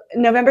 So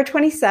November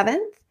 27th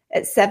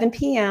at 7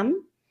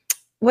 p.m.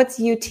 What's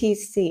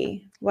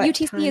UTC? What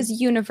UTC time? Is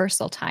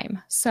Universal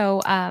Time.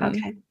 So,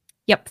 okay.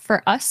 Yep,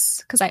 for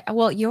us, because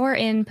you're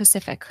in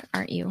Pacific,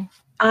 aren't you?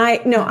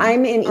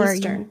 I'm in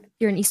Eastern.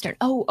 You're in Eastern.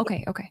 Oh,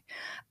 okay.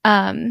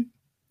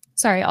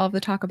 Sorry, all of the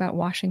talk about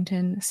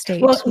Washington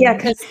State. Well, yeah,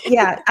 because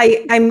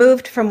I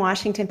moved from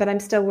Washington, but I'm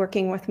still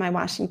working with my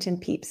Washington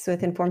peeps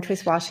with Informed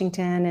Choice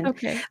Washington, and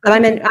but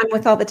I'm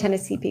with all the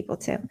Tennessee people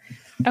too.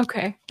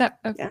 Okay, that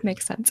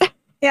makes sense.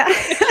 Yeah.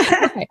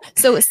 Okay,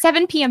 so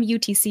 7 p.m.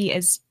 UTC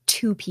is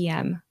 2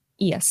 p.m.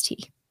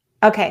 EST.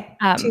 Okay,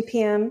 2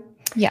 p.m.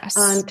 Yes.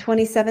 On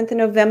 27th of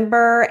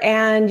November.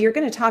 And you're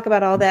going to talk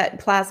about all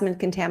that plasmid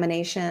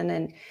contamination.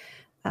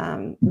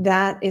 And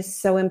that is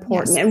so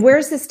important. Yes. And where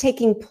is this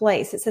taking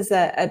place? It says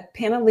a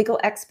panel of legal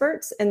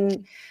experts.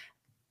 And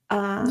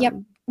Yep.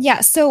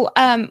 Yeah. So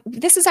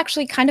this is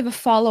actually kind of a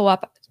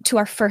follow-up to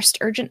our first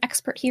urgent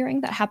expert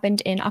hearing that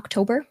happened in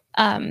October.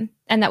 And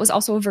that was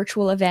also a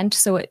virtual event.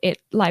 So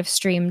it live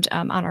streamed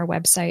on our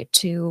website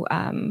to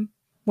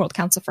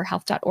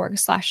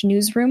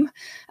worldcouncilforhealth.org/newsroom.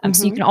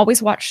 So you can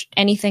always watch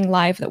anything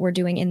live that we're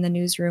doing in the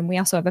newsroom. We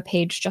also have a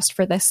page just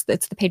for this.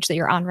 It's the page that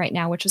you're on right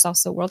now, which is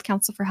also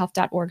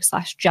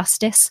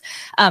worldcouncilforhealth.org/justice.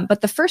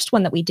 But the first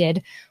one that we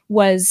did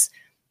was,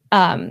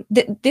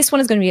 this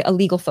one is going to be a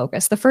legal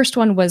focus. The first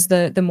one was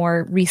the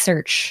more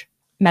research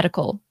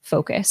medical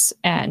focus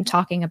and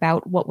talking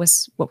about what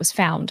was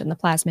found in the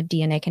plasmid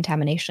DNA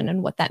contamination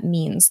and what that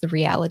means, the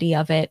reality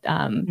of it,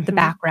 the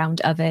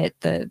background of it,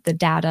 the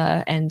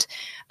data. And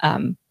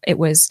it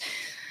was,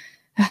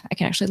 I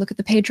can actually look at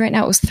the page right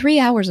now. It was 3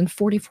 hours and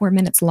 44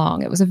 minutes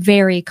long. It was a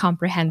very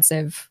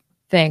comprehensive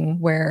thing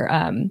where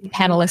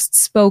panelists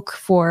spoke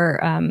for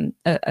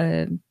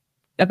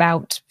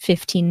about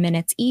 15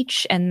 minutes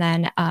each. And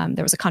then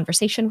there was a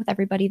conversation with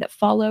everybody that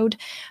followed.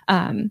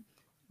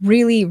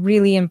 Really,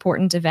 really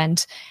important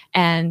event.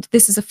 And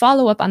this is a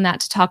follow-up on that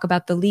to talk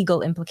about the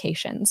legal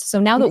implications. So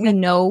now that we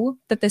know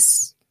that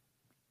this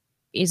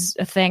is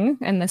a thing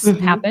and this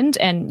happened,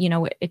 and,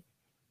 it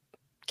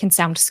can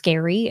sound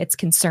scary, it's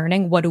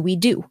concerning, what do we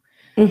do?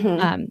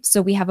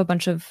 So we have a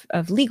bunch of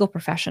legal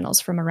professionals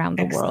from around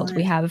the world.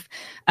 We have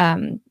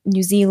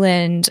New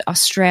Zealand,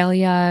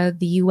 Australia,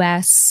 the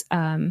US,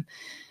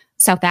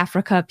 South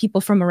Africa,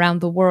 people from around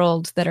the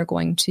world that are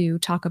going to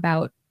talk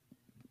about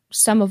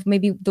some of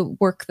maybe the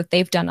work that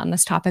they've done on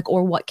this topic,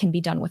 or what can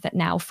be done with it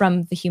now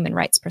from the human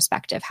rights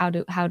perspective. How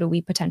do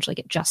we potentially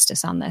get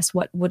justice on this?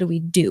 What do we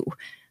do?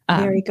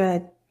 Very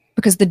good.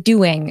 Because the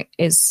doing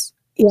is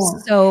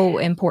so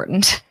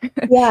important.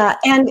 Yeah.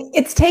 And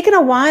it's taken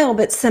a while,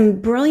 but some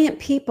brilliant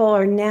people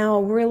are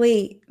now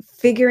really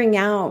figuring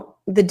out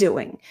the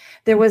doing.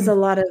 There was a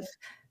lot of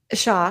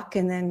shock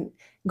and then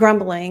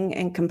grumbling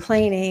and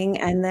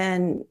complaining, and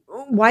then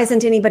why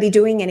isn't anybody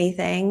doing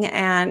anything?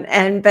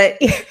 But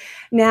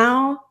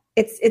now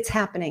it's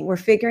happening. We're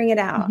figuring it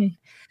out.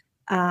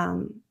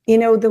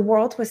 The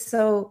world was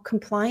so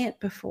compliant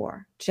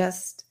before,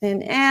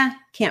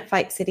 can't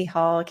fight City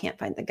Hall, can't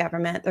fight the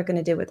government. They're going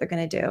to do what they're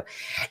going to do.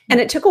 And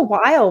it took a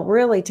while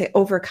really to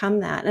overcome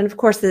that. And of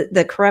course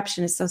the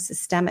corruption is so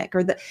systemic,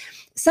 or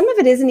some of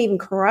it isn't even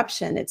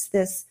corruption. It's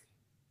this,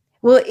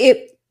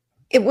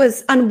 it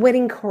was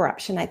unwitting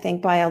corruption, I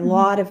think, by a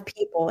lot of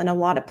people in a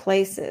lot of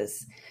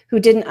places who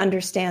didn't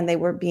understand they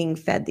were being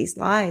fed these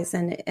lies.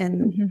 And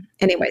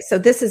anyway, so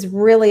this is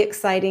really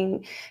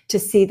exciting to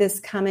see this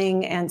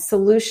coming and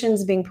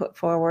solutions being put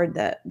forward,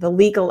 the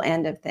legal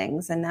end of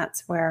things. And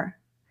that's where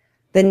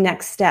the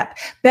next step.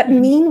 But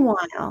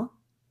meanwhile,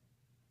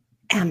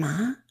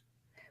 Emma,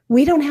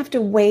 we don't have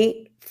to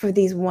wait for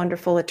these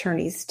wonderful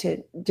attorneys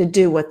to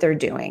do what they're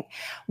doing.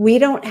 We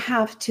don't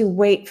have to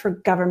wait for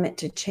government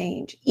to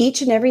change.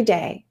 Each and every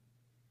day,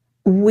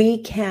 we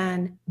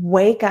can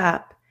wake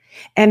up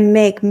and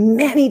make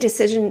many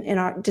decisions in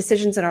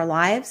our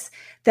lives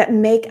that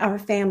make our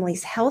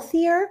families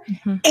healthier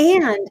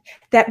and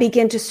that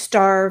begin to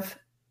starve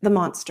the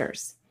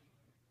monsters.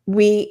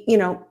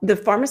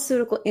 The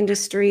pharmaceutical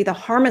industry, the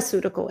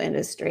pharmaceutical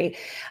industry,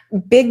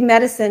 big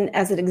medicine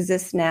as it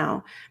exists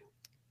now,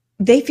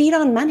 they feed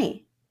on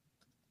money.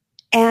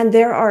 And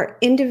there are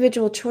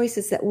individual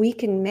choices that we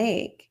can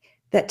make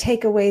that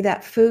take away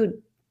that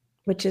food,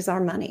 which is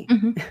our money.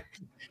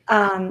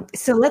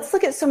 So let's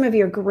look at some of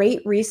your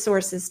great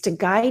resources to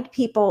guide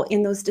people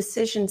in those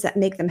decisions that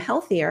make them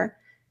healthier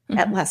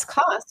at less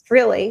cost,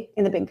 really,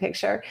 in the big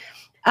picture,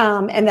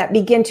 and that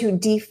begin to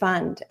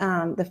defund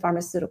the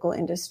pharmaceutical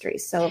industry.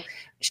 So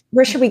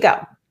where should we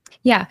go?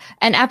 Yeah,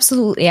 and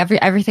absolutely.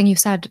 Everything you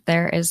said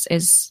there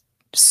is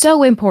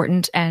so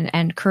important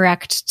and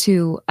correct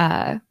to,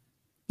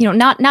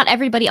 not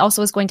everybody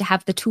also is going to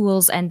have the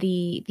tools and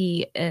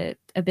the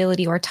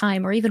ability or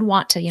time or even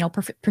want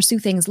to, pursue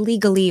things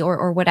legally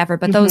or whatever.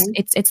 But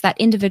it's that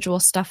individual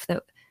stuff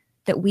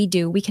that we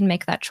do. We can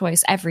make that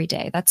choice every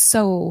day. That's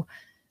so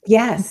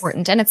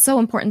important. And it's so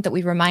important that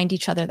we remind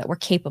each other that we're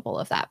capable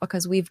of that,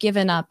 because we've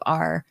given up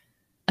our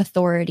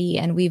authority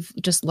and we've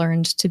just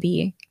learned to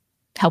be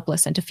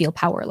helpless and to feel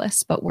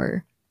powerless, but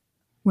we're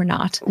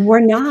not.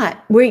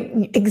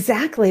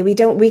 Exactly. We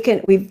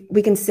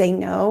can say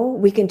no,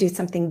 we can do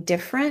something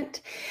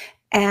different.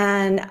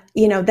 And,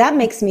 that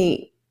makes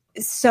me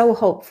so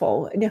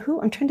hopeful.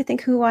 I'm trying to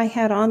think who I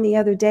had on the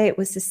other day. It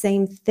was the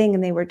same thing.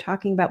 And they were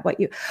talking about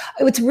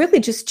it's really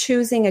just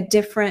choosing a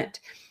different,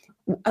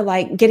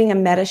 like getting a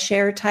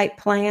MediShare type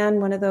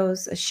plan, one of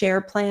those, a share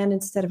plan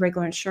instead of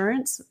regular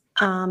insurance.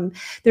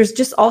 There's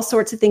just all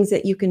sorts of things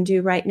that you can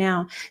do right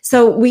now.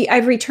 So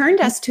I've returned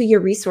us to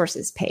your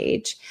resources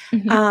page.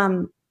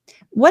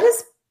 What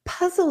is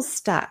Puzzle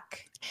Stuck?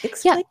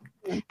 Explain.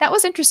 Yeah, that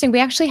was interesting. We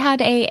actually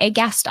had a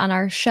guest on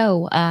our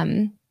show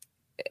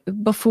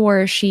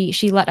before she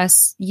let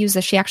us use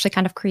this. She actually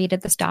kind of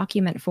created this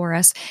document for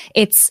us.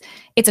 It's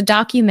a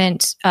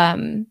document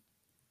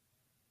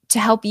to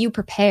help you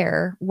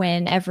prepare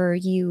whenever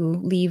you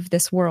leave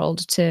this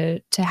world,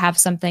 to have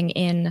something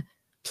in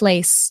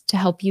place to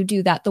help you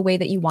do that the way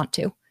that you want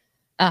to.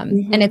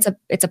 And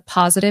it's a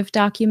positive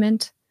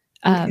document.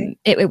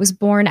 It was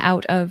born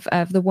out of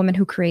the woman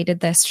who created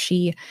this.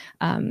 She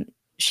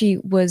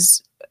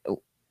was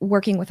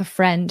working with a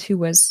friend who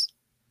was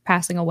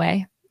passing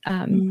away,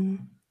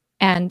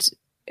 and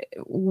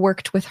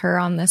worked with her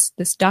on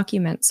this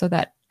document so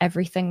that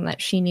everything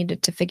that she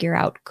needed to figure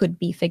out could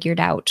be figured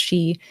out.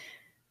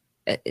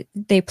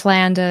 They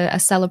planned a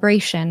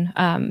celebration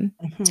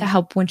to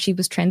help when she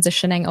was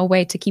transitioning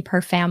away, to keep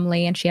her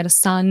family, and she had a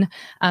son,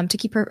 to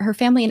keep her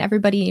family and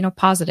everybody, you know,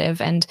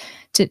 positive, and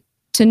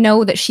to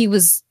know that she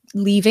was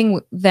leaving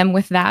them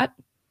with that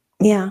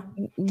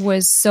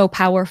was so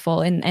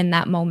powerful in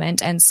that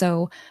moment. And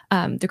so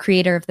the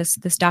creator of this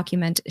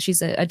document,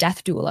 she's a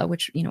death doula,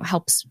 which, you know,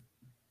 helps.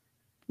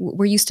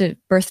 We're used to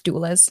birth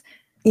doulas.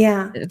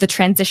 Yeah. The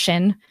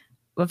transition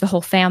of the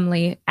whole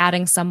family,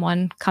 adding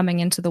someone coming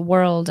into the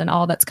world and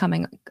all that's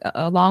coming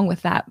along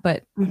with that.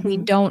 But we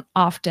don't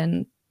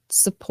often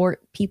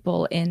support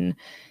people and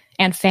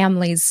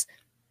families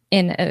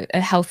in a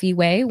healthy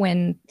way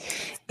when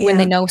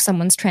they know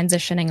someone's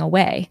transitioning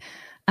away.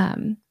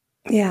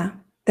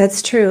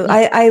 That's true.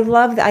 I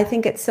love that. I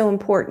think it's so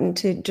important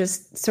to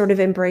just sort of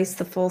embrace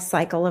the full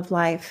cycle of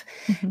life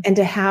and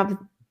to have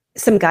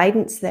some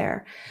guidance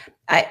there.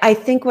 I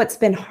think what's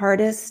been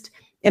hardest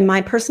in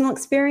my personal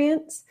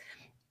experience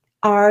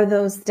are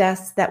those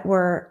deaths that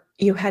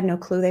you had no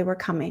clue they were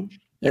coming.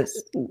 Yes.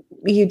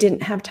 You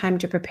didn't have time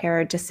to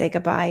prepare to say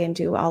goodbye and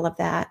do all of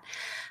that.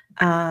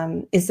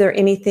 Is there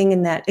anything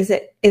in that?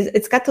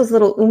 It's got those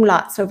little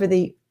umlauts over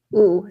the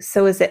ooh.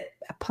 So is it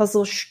a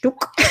puzzle Stück?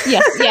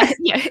 Yeah.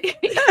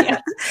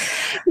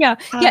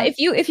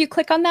 If you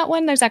click on that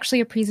one, there's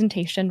actually a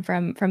presentation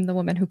from the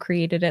woman who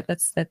created it.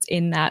 That's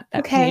in that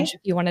page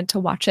if you wanted to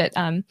watch it.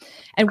 And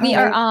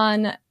we're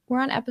on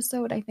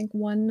episode, I think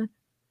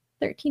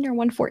 113 or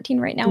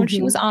 114 right now, and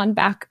she was on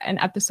back in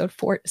episode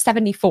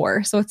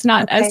 74. So it's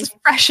not as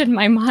fresh in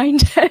my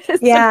mind as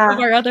some of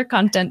our other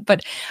content,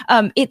 but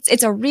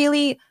it's a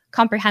really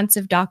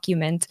comprehensive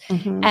document,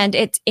 and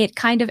it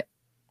kind of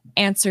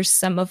answers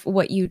some of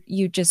what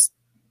you just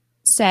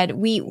said.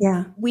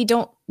 We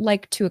don't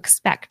like to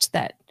expect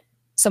that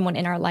someone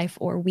in our life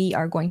or we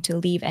are going to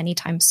leave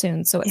anytime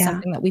soon. So it's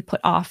something that we put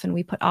off.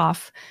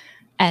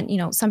 And, you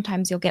know,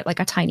 sometimes you'll get like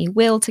a tiny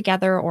will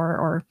together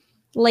or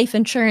life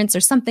insurance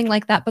or something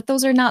like that. But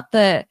those are not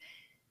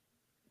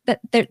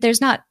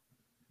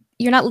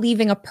you're not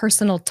leaving a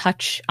personal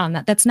touch on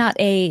that. That's not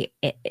a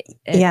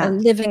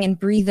living and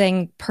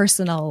breathing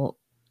personal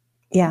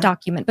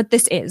document, but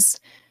this is.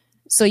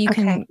 So you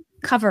can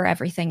cover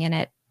everything in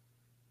it.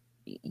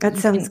 That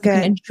sounds good.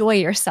 You can enjoy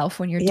yourself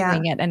when you're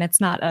doing it, and it's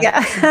not a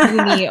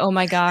gloomy, oh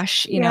my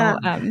gosh, you know.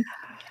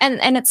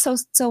 And it's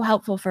so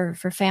helpful for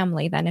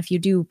family then if you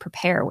do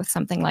prepare with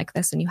something like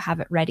this and you have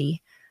it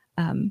ready.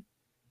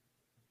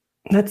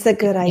 That's a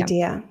good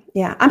idea.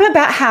 Yeah, I'm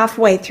about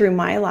halfway through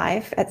my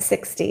life at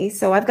 60,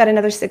 so I've got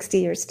another 60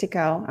 years to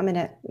go. I'm going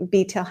to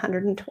be till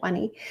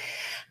 120.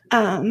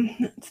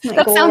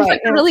 That sounds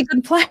like a really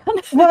good plan.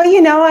 Well,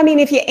 you know, I mean,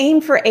 if you aim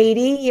for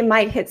 80, you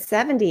might hit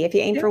 70. If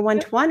you aim for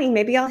 120,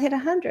 maybe I'll hit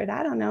 100.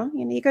 I don't know.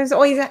 You know, you guys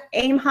always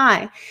aim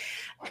high.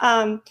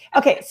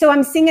 Okay, so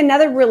I'm seeing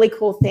another really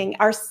cool thing.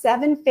 Our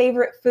 7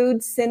 favorite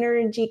food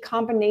synergy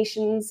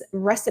combinations,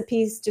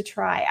 recipes to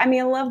try. I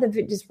mean, I love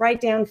just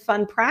write down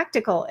fun,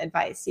 practical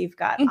advice you've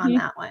got on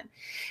that one.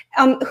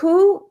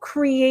 Who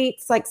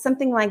creates like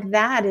something like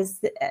that? Is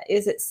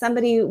it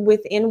somebody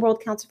within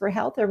World Council for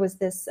Health, or was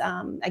this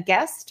a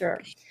guest?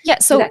 Or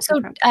so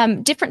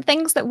different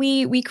things that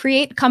we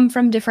create come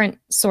from different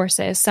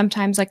sources.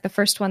 Sometimes, like the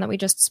first one that we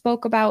just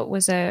spoke about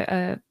was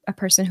a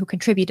person who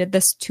contributed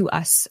this to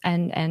us,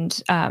 and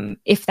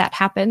if that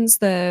happens,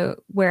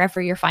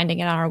 wherever you're finding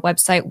it on our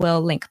website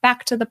will link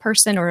back to the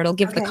person, or it'll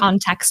give the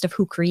context of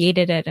who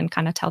created it and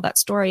kind of tell that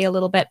story a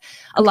little bit.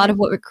 A lot of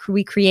what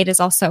we create is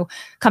also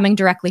coming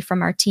directly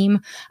from our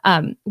team.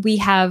 We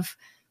have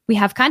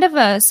kind of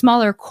a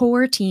smaller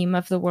core team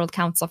of the World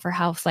Council for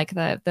Health, like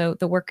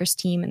the workers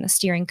team and the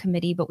steering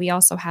committee, but we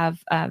also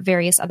have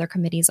various other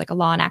committees, like a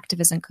law and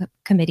activism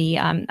committee,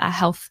 a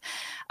health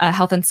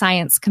and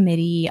science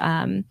committee.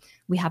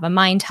 We have a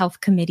mind health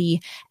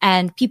committee,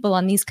 and people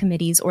on these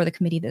committees or the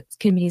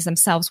committees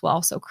themselves will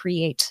also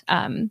create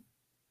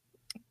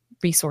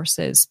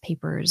resources,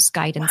 papers,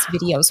 guidance,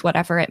 videos,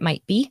 whatever it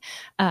might be.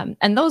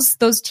 And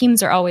those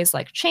teams are always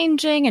like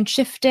changing and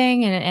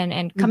shifting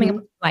and coming up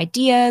with new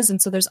ideas.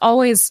 And so there's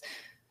always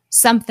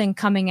something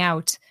coming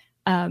out.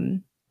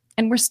 And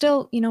we're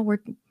still, you know,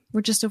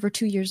 we're just over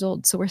 2 years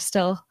old. So we're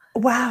still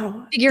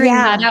figuring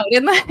that out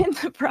in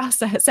the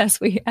process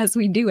as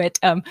we do it.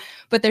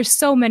 But there's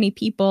so many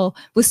people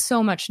with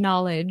so much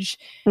knowledge,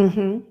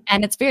 and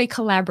it's very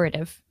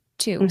collaborative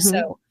too.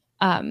 So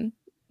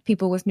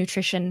people with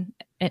nutrition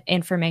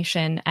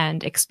information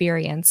and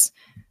experience,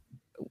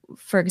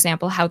 for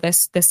example, how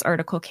this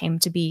article came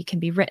to be can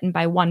be written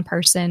by one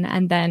person,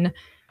 and then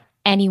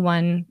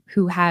anyone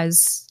who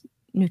has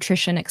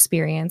nutrition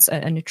experience,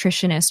 a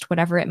nutritionist,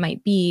 whatever it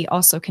might be,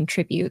 also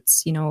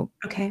contributes, you know,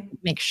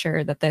 make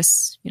sure that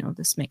this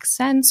makes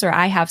sense, or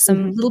I have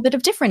some little bit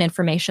of different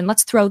information.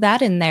 Let's throw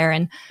that in there.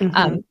 And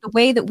the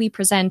way that we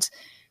present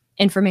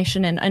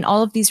information and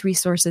all of these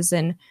resources,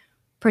 and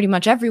pretty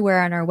much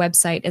everywhere on our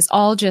website is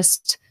all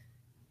just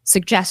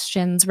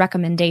suggestions,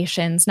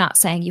 recommendations, not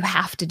saying you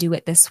have to do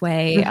it this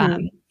way.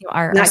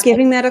 Not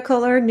giving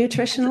medical or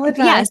nutritional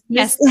advice.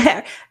 Yes.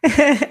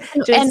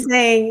 Just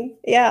saying,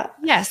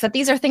 yes, that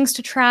these are things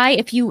to try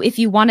if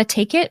you want to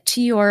take it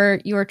to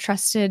your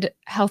trusted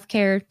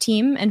healthcare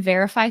team and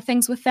verify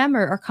things with them,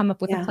 or come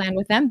up with a plan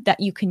with them, that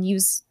you can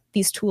use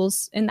these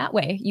tools in that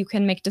way. You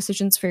can make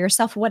decisions for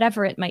yourself,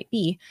 whatever it might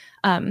be.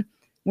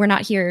 We're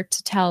not here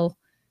to tell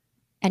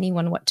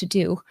anyone what to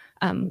do.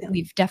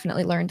 We've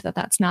definitely learned that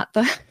that's not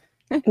the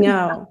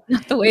not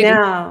the way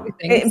to do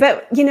things.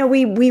 But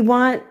we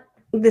want,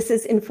 this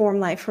is Informed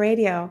Life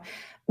Radio.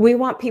 We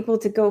want people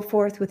to go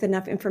forth with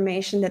enough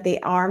information that they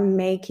are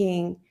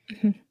making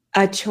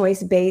a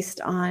choice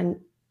based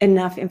on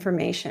enough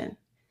information.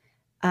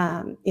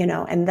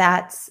 And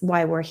that's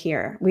why we're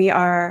here.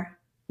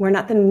 We're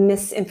not the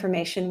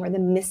misinformation. We're the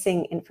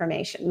missing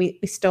information. We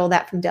stole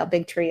that from Del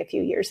Bigtree a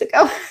few years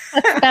ago.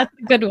 That's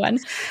a good one.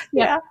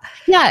 Yeah.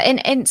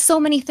 And so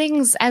many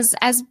things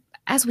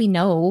as we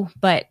know,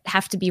 but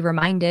have to be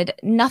reminded,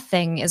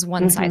 nothing is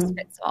one size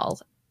fits all.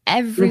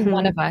 Every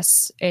one of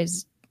us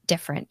is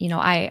different.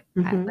 I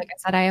like I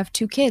said, I have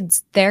 2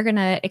 kids. They're going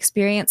to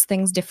experience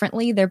things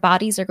differently. Their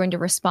bodies are going to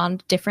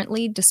respond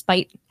differently,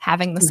 despite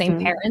having the same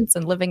parents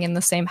and living in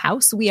the same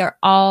house. We are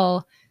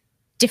all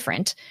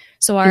different.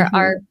 So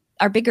our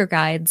bigger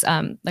guides,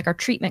 like our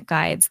treatment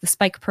guides, the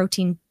spike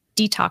protein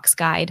detox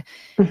guide,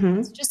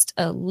 it's just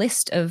a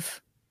list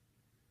of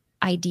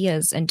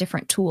ideas and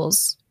different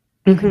tools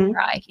you can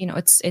try.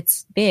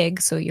 It's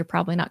big, so you're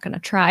probably not going to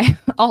try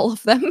all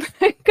of them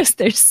because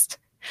there's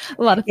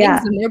a lot of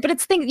things in there. But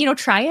it's things,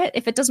 try it.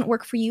 If it doesn't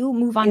work for you,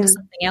 move on to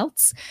something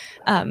else.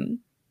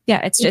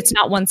 It's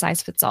not one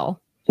size fits all.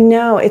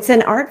 No, it's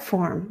an art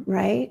form,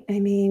 right?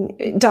 I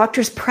mean,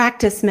 doctors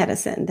practice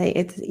medicine.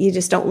 You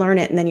just don't learn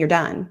it and then you're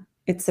done.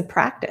 It's a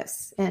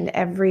practice, and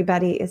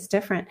everybody is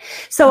different.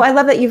 So I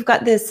love that you've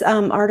got this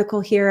article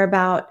here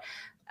about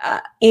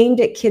aimed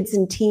at kids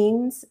and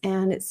teens,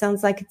 and it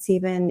sounds like it's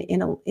even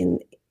in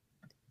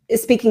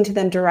speaking to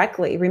them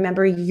directly.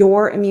 Remember,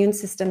 your immune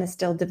system is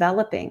still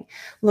developing.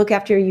 Look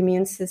after your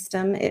immune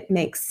system. It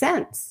makes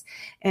sense.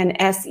 And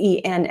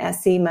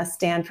SENSE must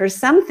stand for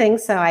something.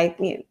 So I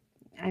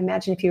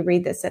imagine if you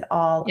read this at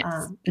all,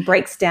 it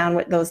breaks down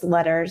what those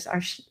letters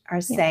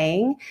are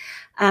saying.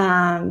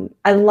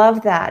 I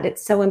love that.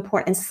 It's so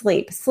important.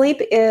 And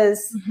sleep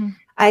is,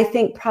 I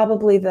think,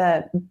 probably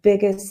the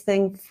biggest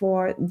thing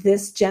for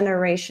this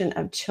generation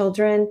of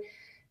children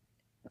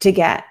to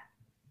get.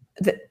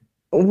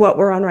 What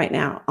we're on right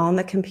now on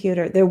the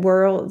computer, their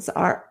worlds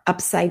are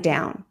upside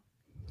down.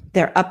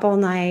 They're up all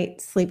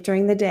night, sleep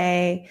during the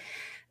day,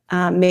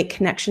 make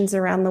connections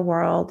around the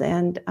world,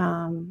 and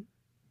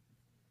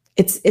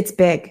it's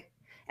big.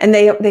 And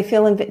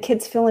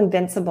kids feel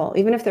invincible.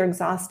 Even if they're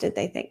exhausted,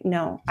 they think,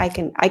 no, I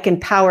can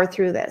power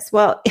through this.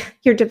 Well,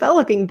 your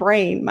developing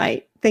brain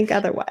might think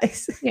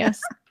otherwise.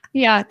 Yes.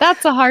 Yeah,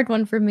 that's a hard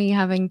one for me,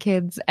 having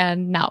kids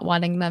and not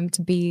wanting them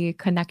to be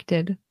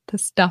connected to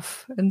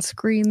stuff and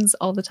screens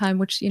all the time,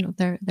 which,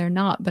 they're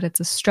not, but it's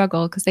a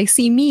struggle because they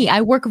see me. I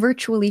work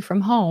virtually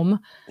from home.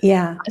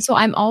 Yeah. So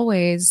I'm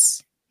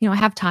always, I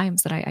have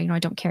times that I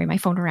don't carry my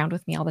phone around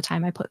with me all the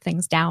time. I put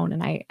things down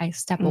and I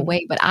step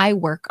away, but I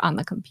work on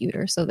the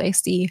computer. So they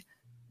see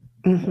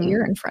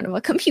you're in front of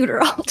a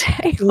computer all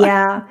day.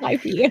 Yeah.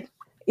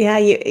 Yeah.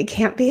 You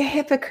can't be a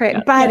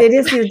hypocrite, but it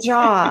is your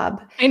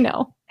job. I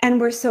know. And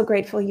we're so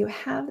grateful you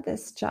have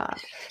this job.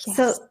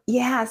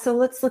 Yes. So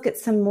let's look at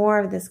some more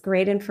of this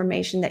great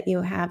information that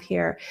you have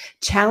here.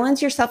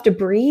 Challenge yourself to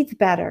breathe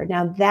better.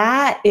 Now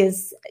that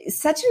is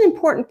such an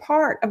important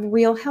part of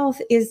real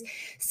health, is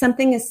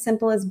something as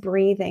simple as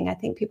breathing. I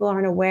think people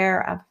aren't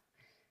aware of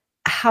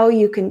how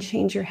you can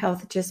change your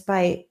health just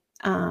by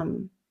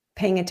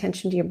paying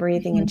attention to your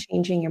breathing and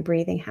changing your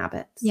breathing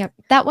habits. Yep.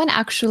 That one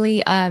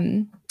actually,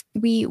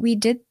 we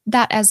did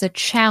that as a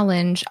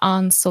challenge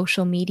on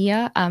social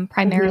media,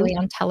 primarily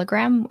on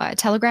Telegram.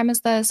 Telegram is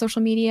the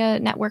social media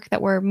network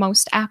that we're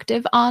most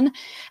active on.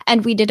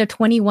 And we did a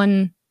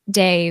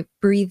 21-day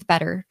breathe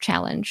better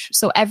challenge.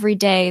 So every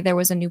day there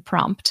was a new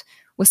prompt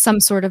with some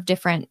sort of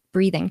different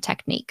breathing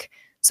technique.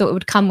 So it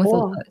would come with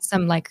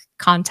some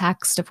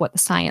context of what the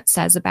science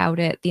says about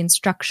it, the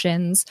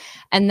instructions.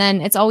 And then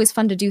it's always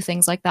fun to do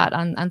things like that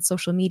on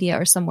social media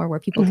or somewhere where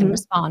people can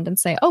respond and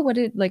say, oh,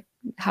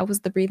 how was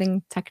the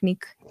breathing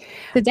technique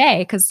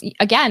today? Because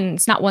again,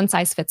 it's not one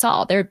size fits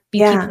all. There'd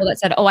be people that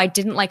said, oh, I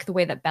didn't like the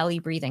way that belly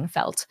breathing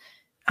felt.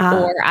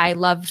 Or I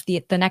loved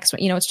the next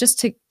one. It's just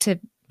to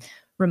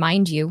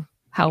remind you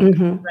how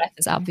breath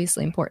is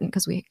obviously important,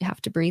 because we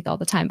have to breathe all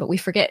the time, but we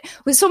forget.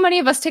 So many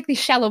of us take these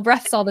shallow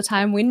breaths all the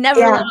time. We never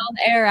let all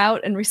the air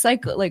out and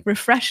recycle,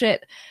 refresh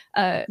it.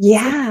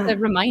 It's a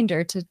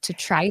reminder to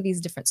try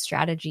these different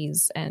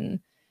strategies.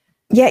 And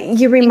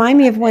you remind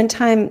me of one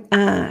time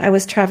I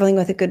was traveling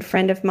with a good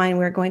friend of mine.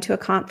 We were going to a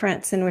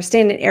conference and we're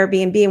staying at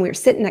Airbnb and we were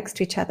sitting next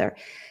to each other.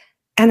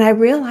 And I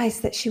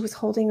realized that she was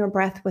holding her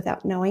breath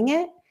without knowing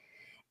it.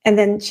 And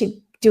then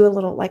she'd do a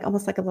little, like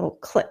almost like a little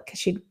click.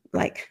 She'd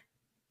like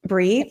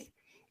breathe,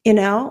 you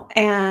know,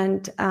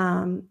 and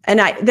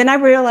I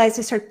realized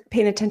I started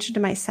paying attention to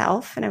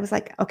myself, and I was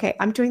like, okay,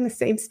 I'm doing the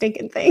same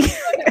stinking thing.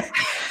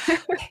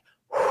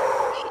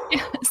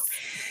 Yes.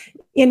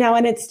 You know,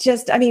 and it's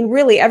just, I mean,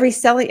 really every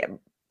cell.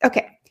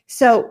 Okay.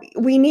 So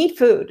we need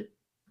food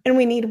and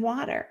we need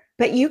water,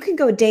 but you can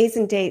go days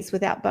and days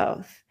without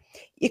both.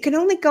 You can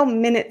only go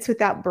minutes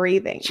without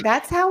breathing.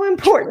 That's how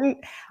important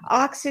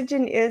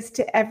oxygen is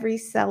to every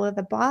cell of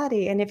the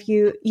body. And if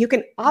you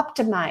can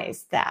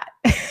optimize that,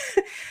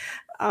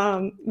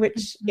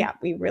 which, yeah,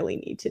 we really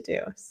need to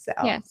do. So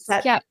Yes.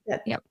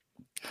 Yep.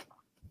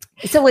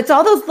 So it's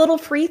all those little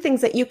free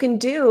things that you can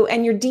do,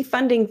 and you're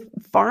defunding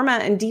pharma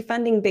and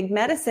defunding big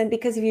medicine,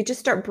 because if you just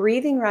start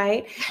breathing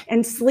right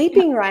and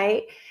sleeping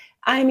right,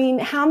 I mean,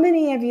 how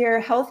many of your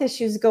health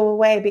issues go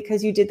away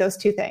because you did those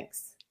two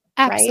things?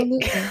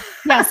 Absolutely. Right?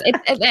 Yes.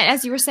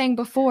 As you were saying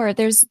before,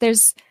 there's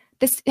this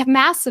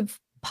massive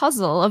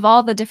puzzle of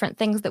all the different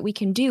things that we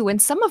can do. And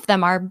some of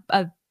them are,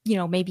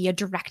 maybe a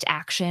direct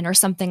action or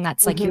something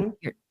that's like you're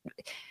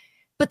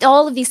but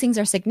all of these things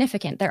are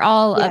significant. They're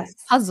all a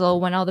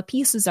puzzle. When all the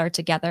pieces are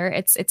together,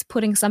 it's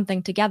putting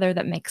something together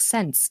that makes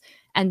sense.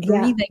 And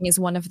breathing is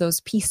one of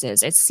those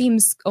pieces. It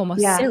seems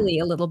almost silly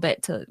a little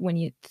bit when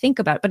you think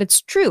about it, but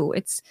it's true.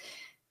 It's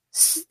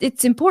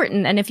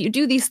important. And if you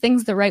do these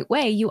things the right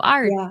way, you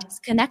are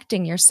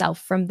disconnecting yourself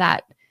from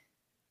that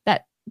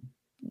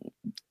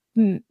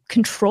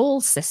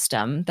control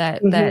system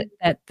that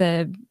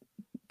the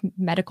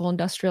medical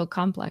industrial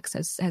complex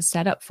has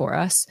set up for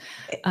us.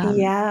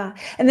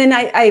 And then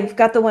I've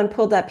got the one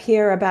pulled up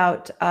here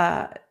about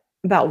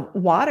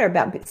water,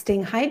 about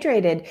staying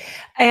hydrated.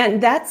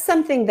 And that's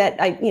something that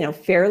I,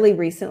 fairly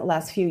recent,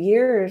 last few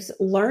years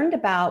learned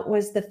about,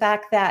 was the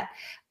fact that,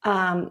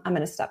 I'm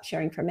going to stop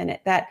sharing for a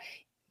minute, that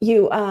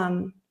you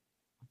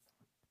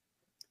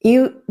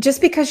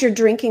just because you're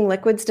drinking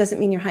liquids doesn't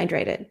mean you're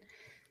hydrated.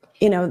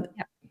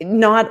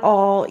 Not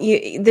all,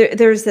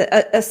 there's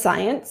a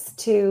science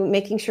to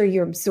making sure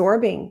you're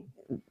absorbing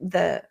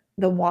the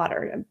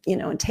water,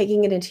 and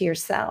taking it into your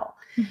cell.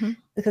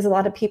 Because a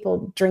lot of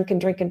people drink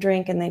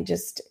and they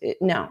just,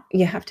 no,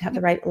 you have to have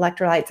the right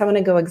electrolytes. I want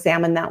to go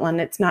examine that one.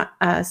 It's not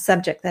a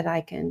subject that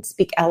I can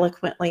speak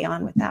eloquently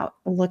on without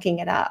looking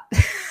it up.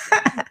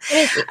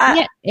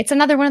 It's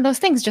another one of those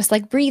things, just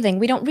like breathing.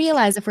 We don't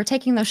realize if we're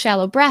taking those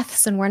shallow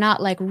breaths and we're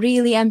not like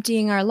really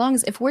emptying our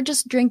lungs, if we're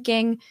just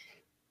drinking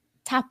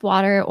tap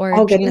water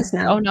or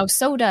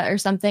soda or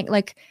something,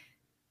 like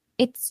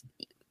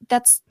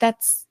that's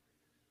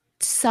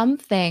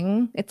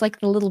something. It's like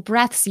the little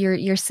breaths,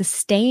 you're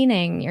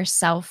sustaining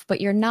yourself,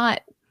 but you're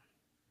not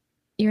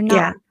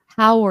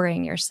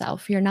powering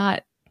yourself. You're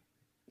not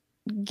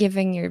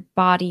giving your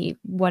body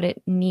what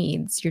it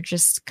needs. You're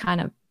just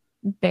kind of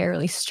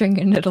barely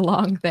stringing it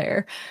along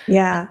there.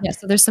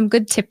 So there's some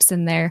good tips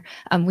in there.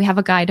 We have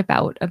a guide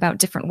about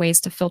different ways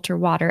to filter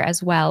water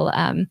as well,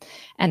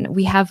 and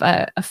we have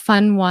a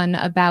fun one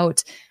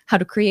about how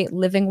to create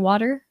living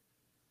water.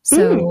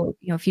 So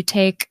if you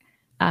take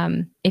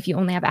if you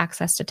only have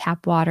access to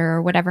tap water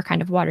or whatever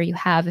kind of water you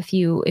have, if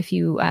you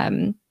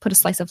put a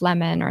slice of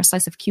lemon or a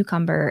slice of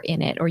cucumber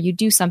in it, or you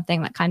do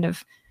something that kind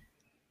of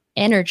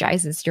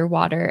energizes your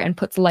water and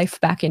puts life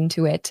back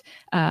into it,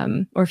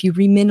 or if you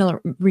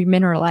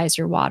remineralize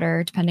your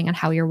water, depending on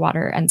how your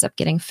water ends up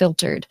getting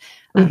filtered,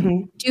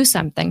 do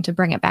something to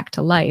bring it back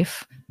to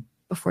life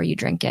before you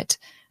drink it,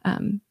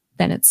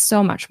 then it's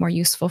so much more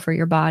useful for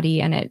your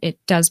body. And it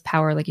does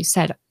power, like you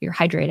said, you're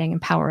hydrating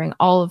and powering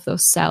all of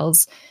those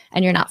cells,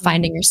 and you're not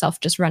finding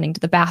yourself just running to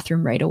the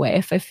bathroom right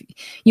away. If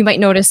you might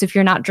notice, if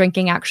you're not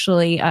drinking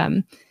actually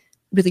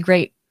really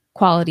great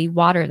quality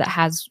water that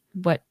has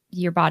what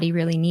your body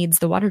really needs,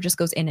 the water just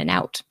goes in and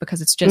out,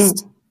 because it's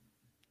just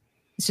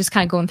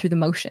kind of going through the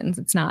motions.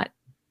 It's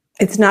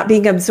not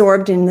being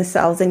absorbed in the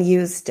cells and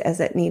used as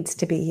it needs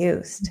to be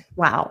used.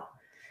 Wow.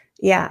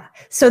 Yeah.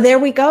 So there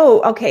we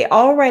go. Okay.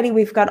 Already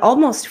we've got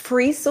almost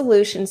free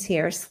solutions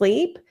here.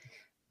 Sleep,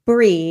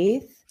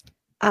 breathe,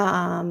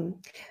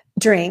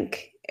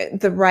 drink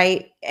the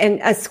right, and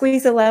a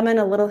squeeze of lemon,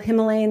 a little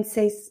Himalayan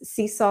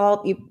sea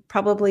salt. You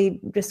probably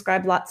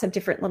described lots of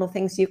different little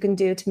things you can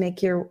do to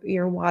make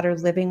your water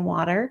living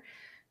water.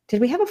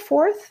 Did we have a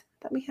fourth?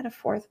 I thought we had a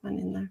fourth one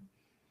in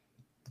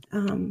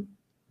there.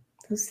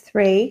 Those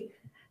three.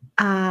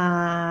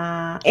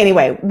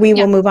 Anyway, we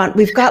will move on.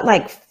 We've got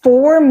like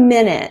 4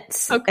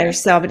 minutes or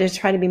so, but just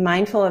try to be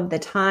mindful of the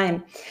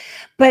time.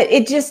 But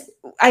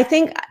I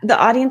think the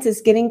audience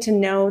is getting to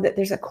know that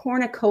there's a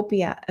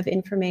cornucopia of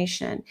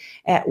information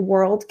at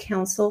World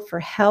Council for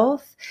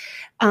Health.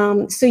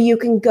 So you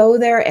can go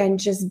there and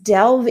just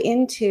delve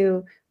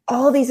into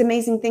all these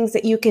amazing things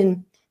that you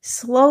can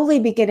slowly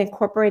begin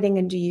incorporating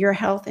into your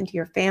health, into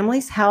your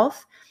family's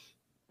health,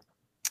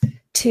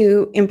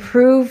 to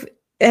improve.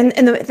 And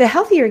the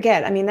healthier you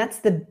get, I mean, that's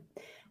the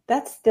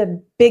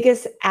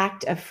biggest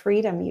act of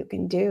freedom you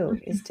can do,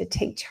 is to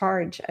take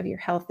charge of your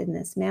health in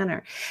this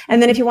manner.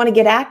 And then if you want to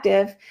get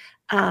active,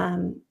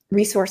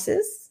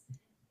 resources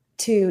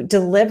to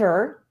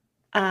deliver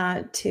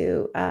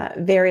to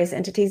various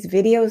entities,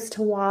 videos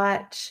to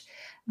watch.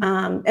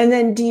 And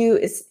then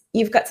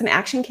you've got some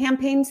action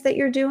campaigns that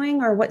you're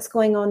doing, or what's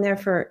going on there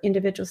for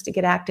individuals to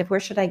get active? Where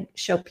should I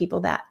show people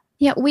that?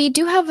 Yeah, we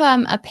do have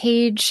a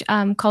page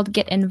called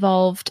Get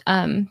Involved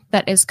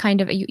that is kind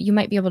of, you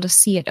might be able to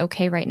see it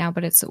okay right now,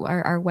 but it's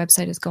our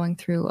website is going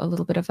through a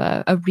little bit of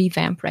a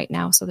revamp right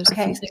now. So there's a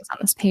few things on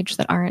this page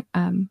that aren't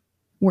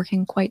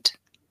working quite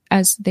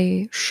as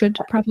they should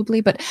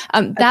probably. But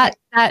that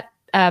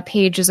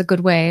page is a good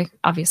way,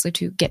 obviously,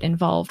 to get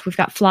involved. We've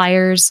got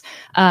flyers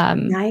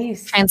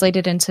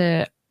translated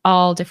into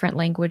all different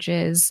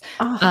languages.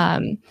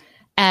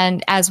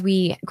 And as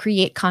we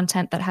create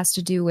content that has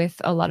to do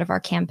with a lot of our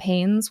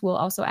campaigns, we'll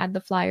also add the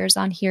flyers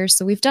on here.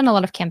 So we've done a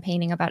lot of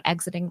campaigning about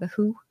exiting the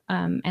WHO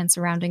and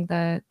surrounding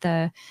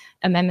the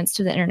amendments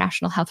to the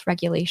international health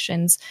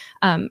regulations.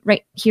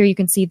 Right here, you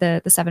can see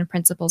the 7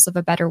 principles of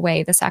a better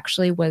way. This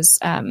actually was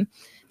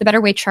the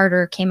Better Way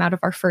Charter came out of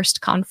our first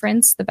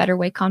conference, the Better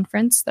Way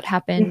Conference that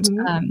happened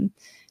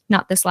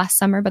not this last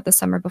summer, but the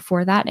summer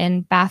before that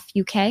in Bath,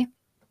 UK.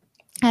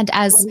 And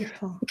as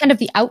kind of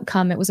the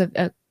outcome, it was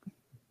a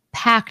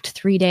packed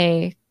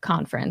 3-day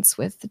conference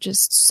with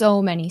just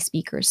so many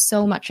speakers,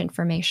 so much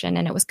information.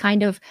 And it was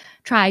kind of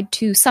tried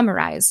to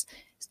summarize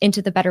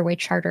into the Better Way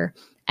Charter.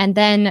 And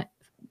then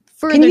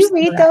further— Can you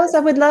read those? I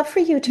would love for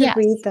you to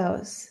read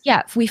those.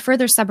 Yeah, we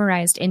further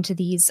summarized into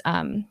these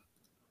 7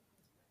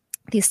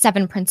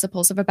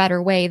 principles of a better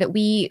way that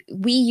we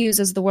use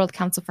as the World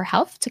Council for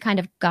Health to kind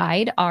of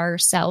guide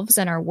ourselves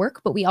and our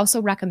work. But we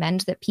also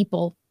recommend that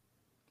people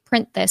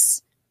print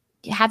this,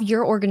 have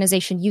your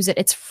organization use it.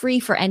 It's free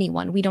for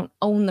anyone. We don't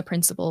own the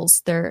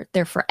principles. They're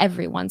for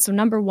everyone. So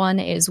number 1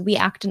 is we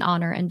act in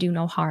honor and do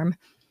no harm.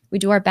 We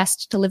do our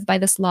best to live by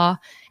this law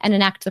and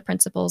enact the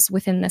principles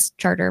within this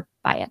charter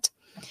by it.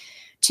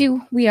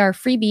 2, we are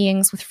free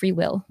beings with free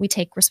will. We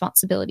take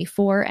responsibility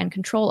for and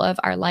control of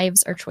our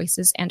lives, our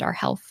choices, and our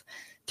health.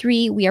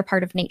 3, we are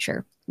part of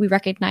nature. We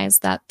recognize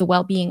that the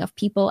well-being of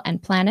people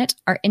and planet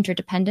are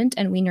interdependent,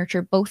 and we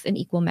nurture both in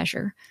equal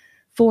measure.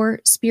 4,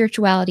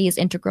 spirituality is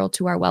integral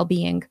to our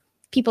well-being.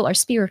 People are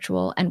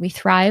spiritual, and we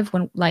thrive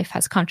when life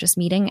has conscious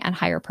meaning and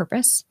higher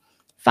purpose.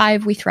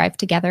 5, we thrive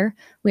together.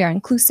 We are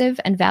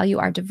inclusive and value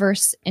our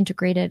diverse,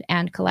 integrated,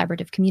 and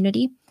collaborative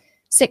community.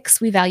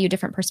 6, we value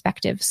different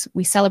perspectives.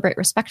 We celebrate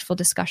respectful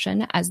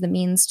discussion as the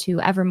means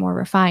to ever more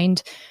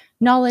refined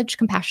knowledge,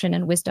 compassion,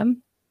 and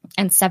wisdom.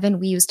 And 7,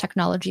 we use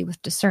technology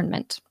with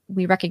discernment.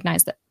 We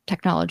recognize that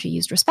technology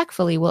used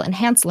respectfully will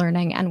enhance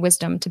learning and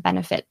wisdom to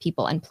benefit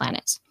people and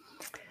planet.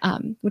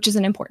 Which is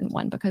an important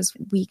one because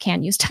we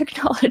can use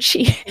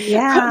technology.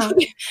 Yeah.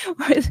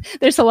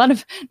 There's a lot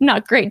of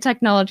not great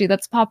technology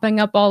that's popping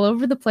up all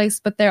over the place,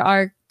 but there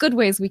are good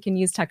ways we can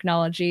use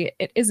technology.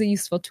 It is a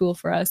useful tool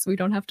for us. We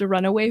don't have to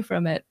run away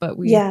from it, but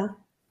we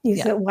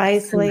use it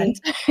wisely.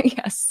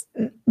 Yes.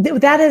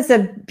 That is a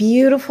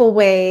beautiful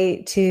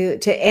way to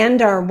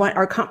end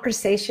our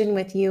conversation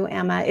with you,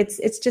 Emma.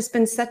 It's just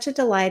been such a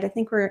delight. I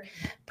think we're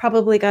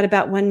probably got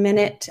about 1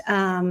 minute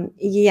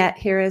yet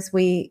here as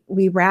we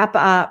wrap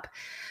up.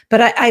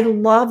 But I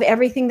love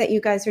everything that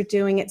you guys are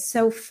doing. It's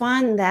so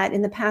fun that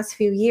in the past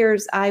few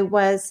years, I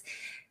was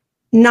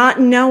not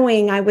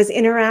knowing I was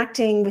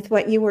interacting with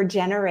what you were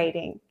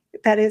generating.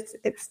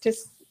 It's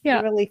just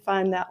really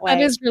fun that way.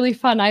 That is really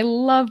fun. I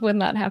love when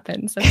that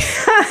happens.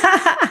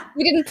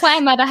 We didn't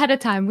plan that ahead of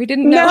time. We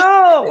didn't know.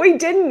 No, we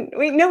didn't.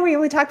 We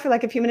only talked for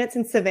like a few minutes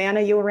in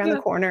Savannah. You were around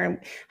the corner, and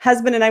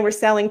husband and I were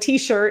selling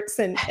T-shirts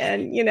and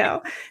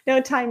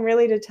no time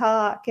really to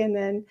talk. And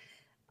then,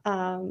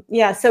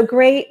 so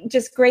great,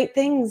 just great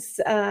things.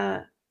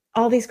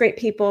 All these great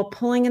people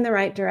pulling in the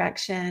right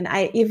direction.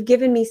 You've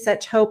given me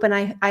such hope, and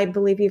I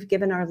believe you've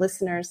given our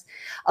listeners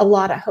a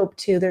lot of hope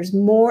too. There's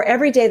more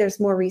every day. There's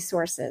more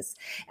resources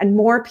and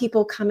more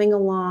people coming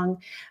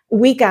along.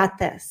 We got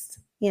this.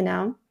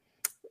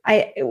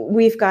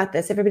 We've got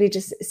this. Everybody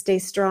just stay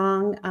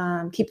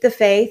strong. Keep the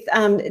faith.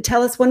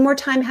 Tell us one more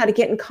time how to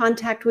get in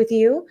contact with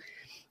you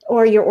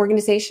or your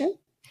organization.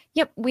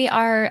 Yep, we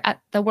are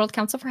at the World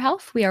Council for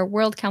Health. We are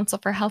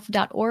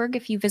worldcouncilforhealth.org.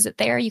 If you visit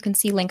there, you can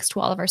see links to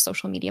all of our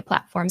social media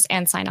platforms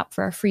and sign up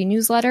for our free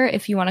newsletter.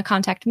 If you want to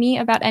contact me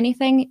about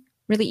anything,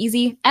 really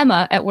easy,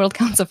 Emma at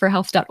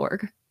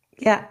worldcouncilforhealth.org.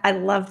 Yeah, I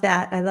love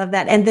that.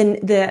 And then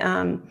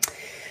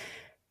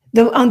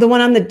the one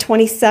on the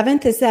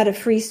 27th, is that a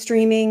free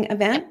streaming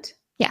event?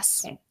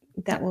 Yes. Okay.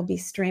 That will be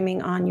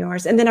streaming on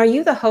yours. And then are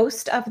you the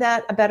host of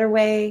that A Better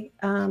Way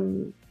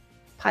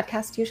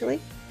podcast usually?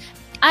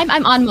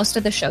 I'm on most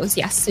of the shows,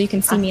 yes. So you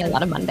can see me a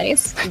lot of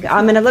Mondays.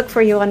 I'm going to look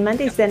for you on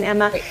Mondays then,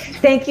 Emma.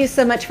 Thank you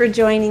so much for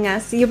joining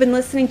us. You've been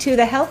listening to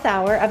the Health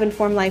Hour of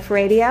Informed Life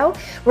Radio.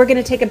 We're going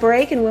to take a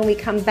break, and when we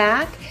come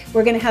back,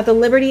 we're going to have the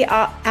Liberty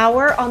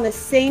Hour on the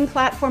same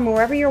platform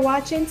wherever you're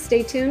watching.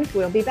 Stay tuned.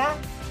 We'll be back.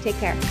 Take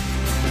care.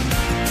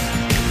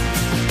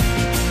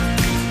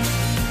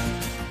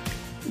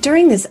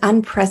 During this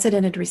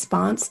unprecedented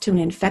response to an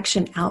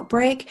infection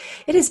outbreak,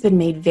 it has been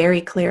made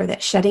very clear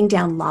that shutting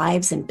down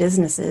lives and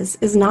businesses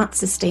is not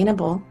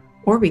sustainable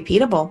or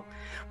repeatable.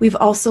 We've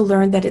also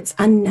learned that it's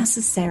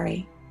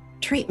unnecessary.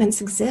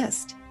 Treatments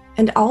exist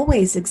and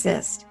always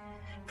exist.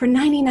 For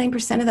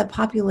 99% of the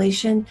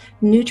population,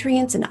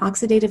 nutrients and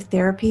oxidative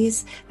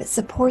therapies that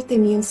support the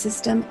immune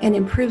system and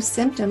improve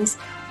symptoms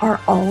are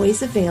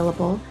always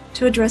available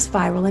to address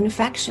viral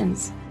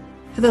infections.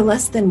 For the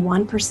less than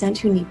 1%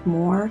 who need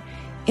more,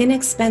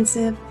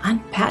 inexpensive,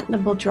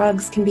 unpatentable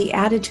drugs can be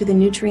added to the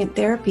nutrient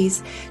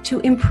therapies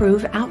to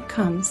improve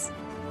outcomes.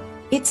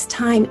 It's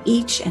time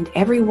each and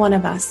every one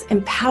of us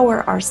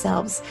empower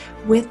ourselves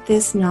with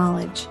this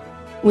knowledge.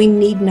 We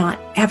need not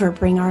ever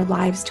bring our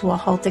lives to a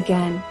halt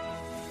again.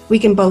 We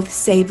can both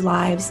save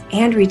lives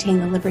and retain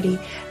the liberty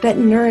that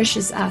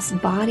nourishes us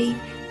body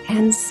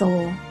and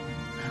soul.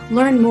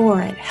 Learn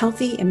more at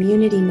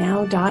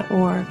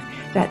healthyimmunitynow.org.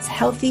 That's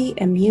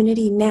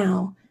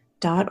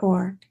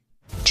healthyimmunitynow.org.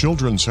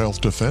 Children's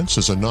Health Defense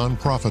is a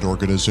nonprofit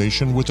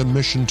organization with a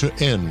mission to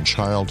end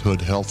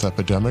childhood health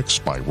epidemics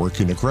by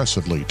working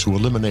aggressively to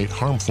eliminate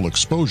harmful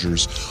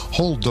exposures,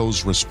 hold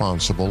those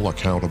responsible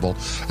accountable,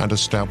 and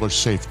establish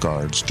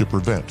safeguards to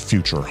prevent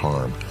future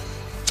harm.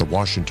 The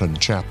Washington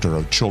chapter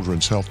of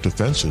Children's Health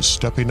Defense is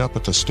stepping up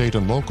at the state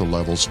and local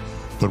levels,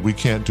 but we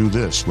can't do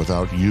this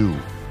without you.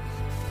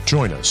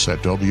 Join us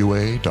at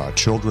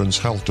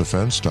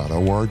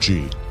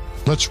wa.childrenshealthdefense.org.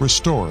 Let's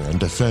restore and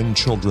defend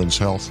children's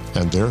health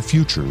and their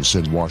futures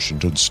in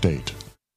Washington State.